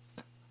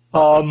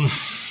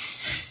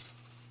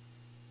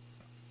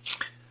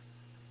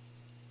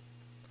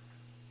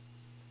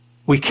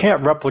 We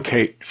can't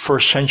replicate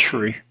first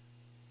century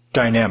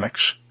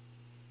dynamics.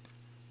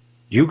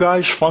 You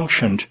guys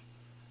functioned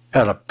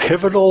at a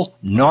pivotal,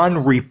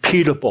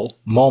 non-repeatable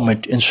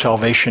moment in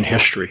salvation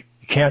history.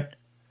 You can't.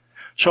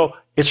 So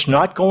it's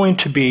not going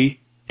to be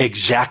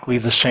exactly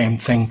the same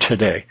thing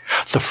today.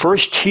 The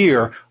first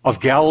tier of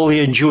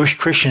Galilean Jewish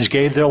Christians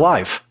gave their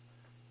life,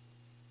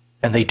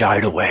 and they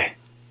died away.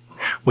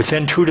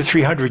 Within 200 to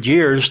 300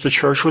 years, the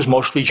church was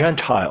mostly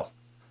Gentile.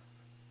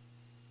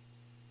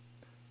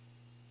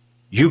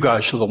 You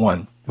guys are the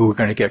one who are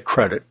going to get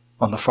credit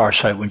on the far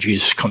side when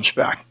Jesus comes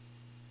back.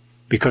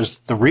 Because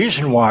the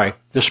reason why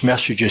this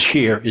message is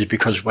here is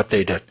because of what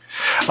they did.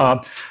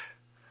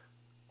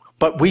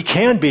 But we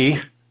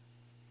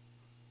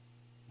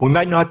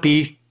might not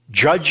be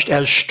judged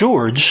as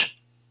stewards.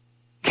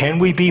 Can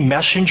we be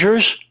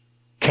messengers?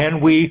 Can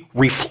we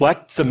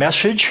reflect the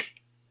message?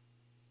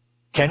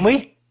 Can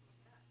we?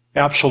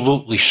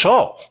 Absolutely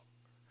so.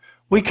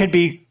 We can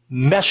be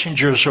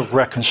messengers of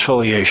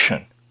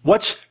reconciliation.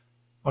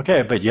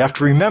 Okay, but you have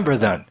to remember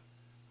then,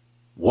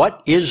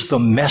 what is the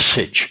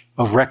message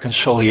of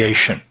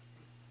reconciliation?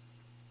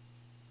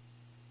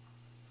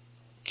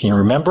 Can you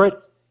remember it?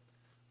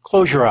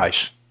 Close your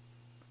eyes.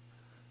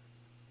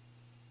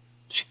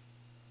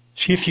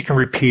 See if you can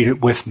repeat it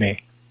with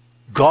me.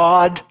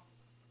 God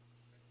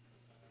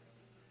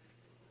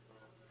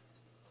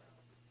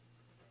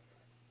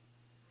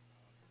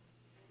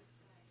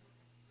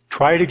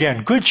Try it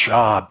again. Good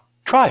job.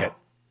 Try it.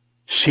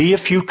 See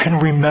if you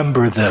can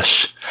remember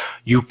this.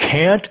 You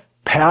can't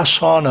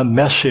pass on a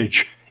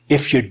message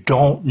if you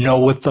don't know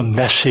what the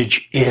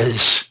message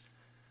is?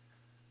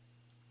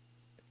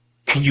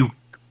 Can you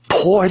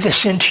pour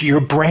this into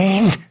your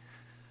brain?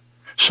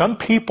 Some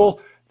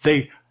people,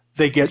 they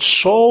get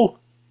so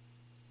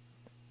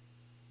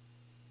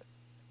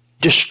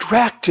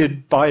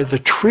distracted by the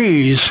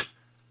trees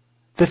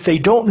that they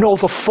don't know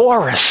the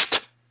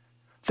forest.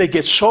 They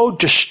get so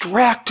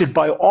distracted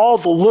by all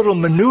the little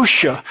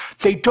minutia,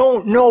 they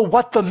don't know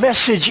what the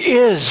message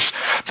is.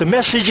 The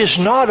message is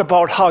not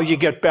about how you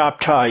get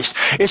baptized.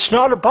 It's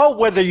not about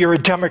whether you're a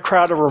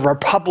Democrat or a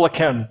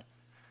Republican.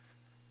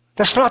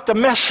 That's not the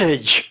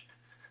message.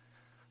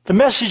 The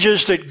message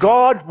is that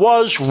God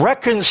was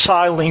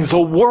reconciling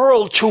the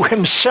world to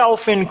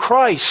himself in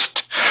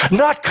Christ,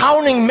 not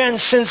counting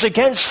men's sins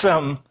against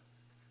them.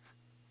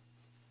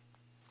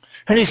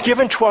 And he's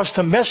given to us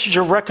the message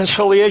of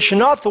reconciliation,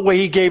 not the way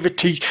he gave it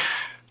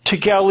to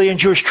Galilean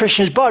Jewish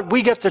Christians, but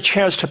we get the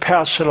chance to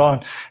pass it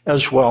on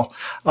as well.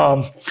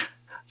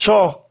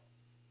 So,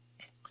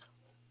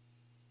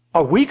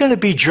 are we going to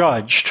be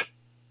judged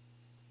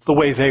the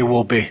way they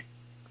will be?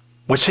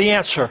 What's the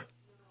answer?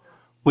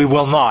 We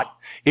will not.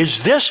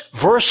 Is this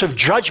verse of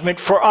judgment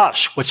for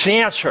us? What's the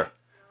answer?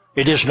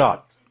 It is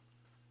not.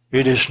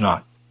 It is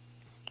not.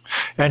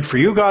 And for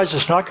you guys,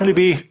 it's not going to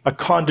be a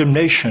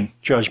condemnation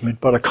judgment,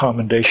 but a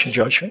commendation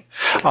judgment.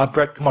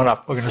 Brett, come on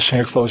up. We're going to sing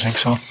a closing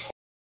song.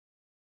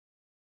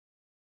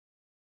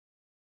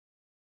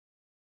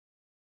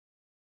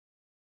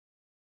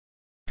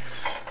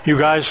 You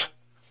guys,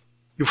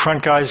 you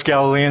front guys,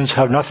 Galileans,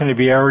 have nothing to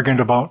be arrogant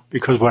about,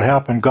 because what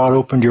happened, God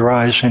opened your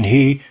eyes and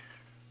he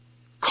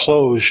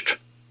closed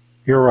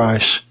your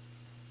eyes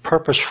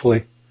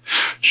purposefully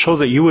so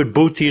that you would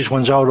boot these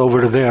ones out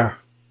over to there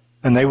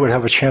and they would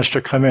have a chance to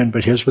come in.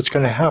 But here's what's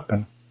going to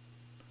happen.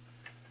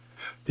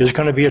 There's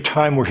going to be a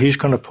time where he's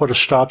going to put a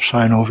stop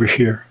sign over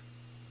here.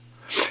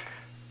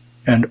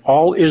 And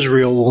all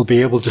Israel will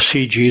be able to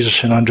see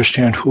Jesus and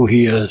understand who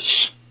he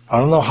is. I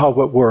don't know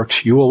how it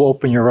works. You will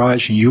open your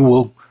eyes and you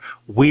will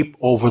weep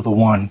over the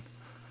one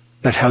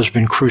that has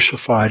been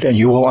crucified, and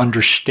you will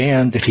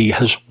understand that he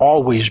has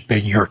always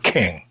been your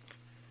king.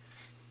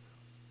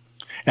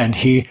 And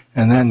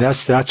then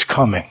that's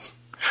coming.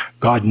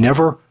 God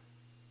never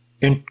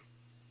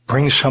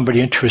brings somebody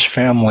into his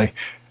family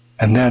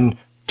and then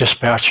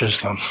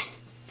dispatches them.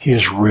 He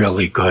is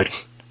really good.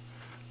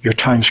 Your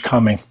time's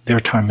coming. Their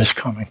time is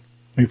coming.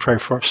 Let me pray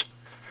for us.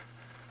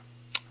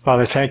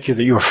 Father, thank you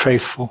that you are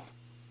faithful.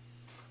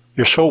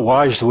 You're so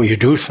wise the way you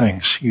do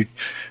things. You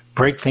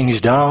break things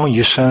down.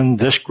 You send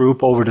this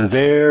group over to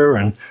there,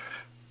 and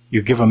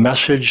you give a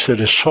message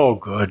that is so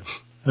good.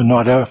 And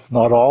not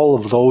all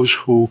of those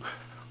who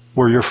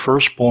were your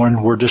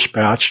firstborn were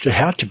dispatched. It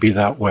had to be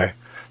that way.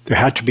 There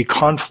had to be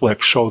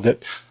conflict so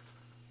that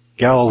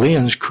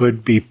Galileans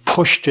could be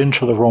pushed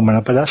into the Roman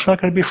Empire. But that's not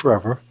going to be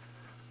forever.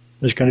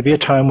 There's going to be a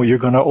time where you're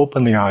going to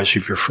open the eyes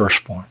of your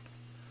firstborn.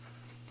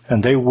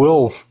 And they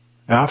will,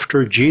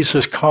 after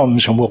Jesus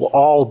comes, and we'll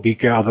all be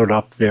gathered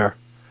up there.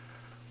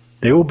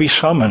 They will be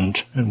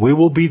summoned, and we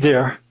will be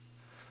there.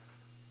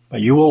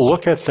 But you will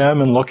look at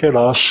them and look at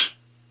us.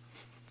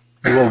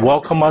 You will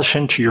welcome us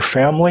into your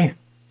family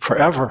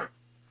forever.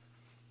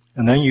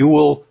 And then you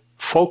will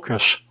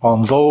focus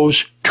on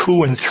those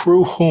to and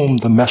through whom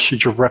the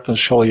message of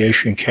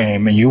reconciliation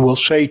came. And you will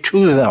say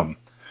to them,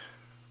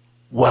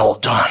 well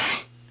done.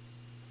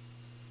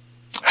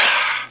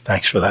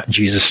 Thanks for that in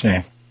Jesus'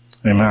 name.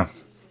 Amen.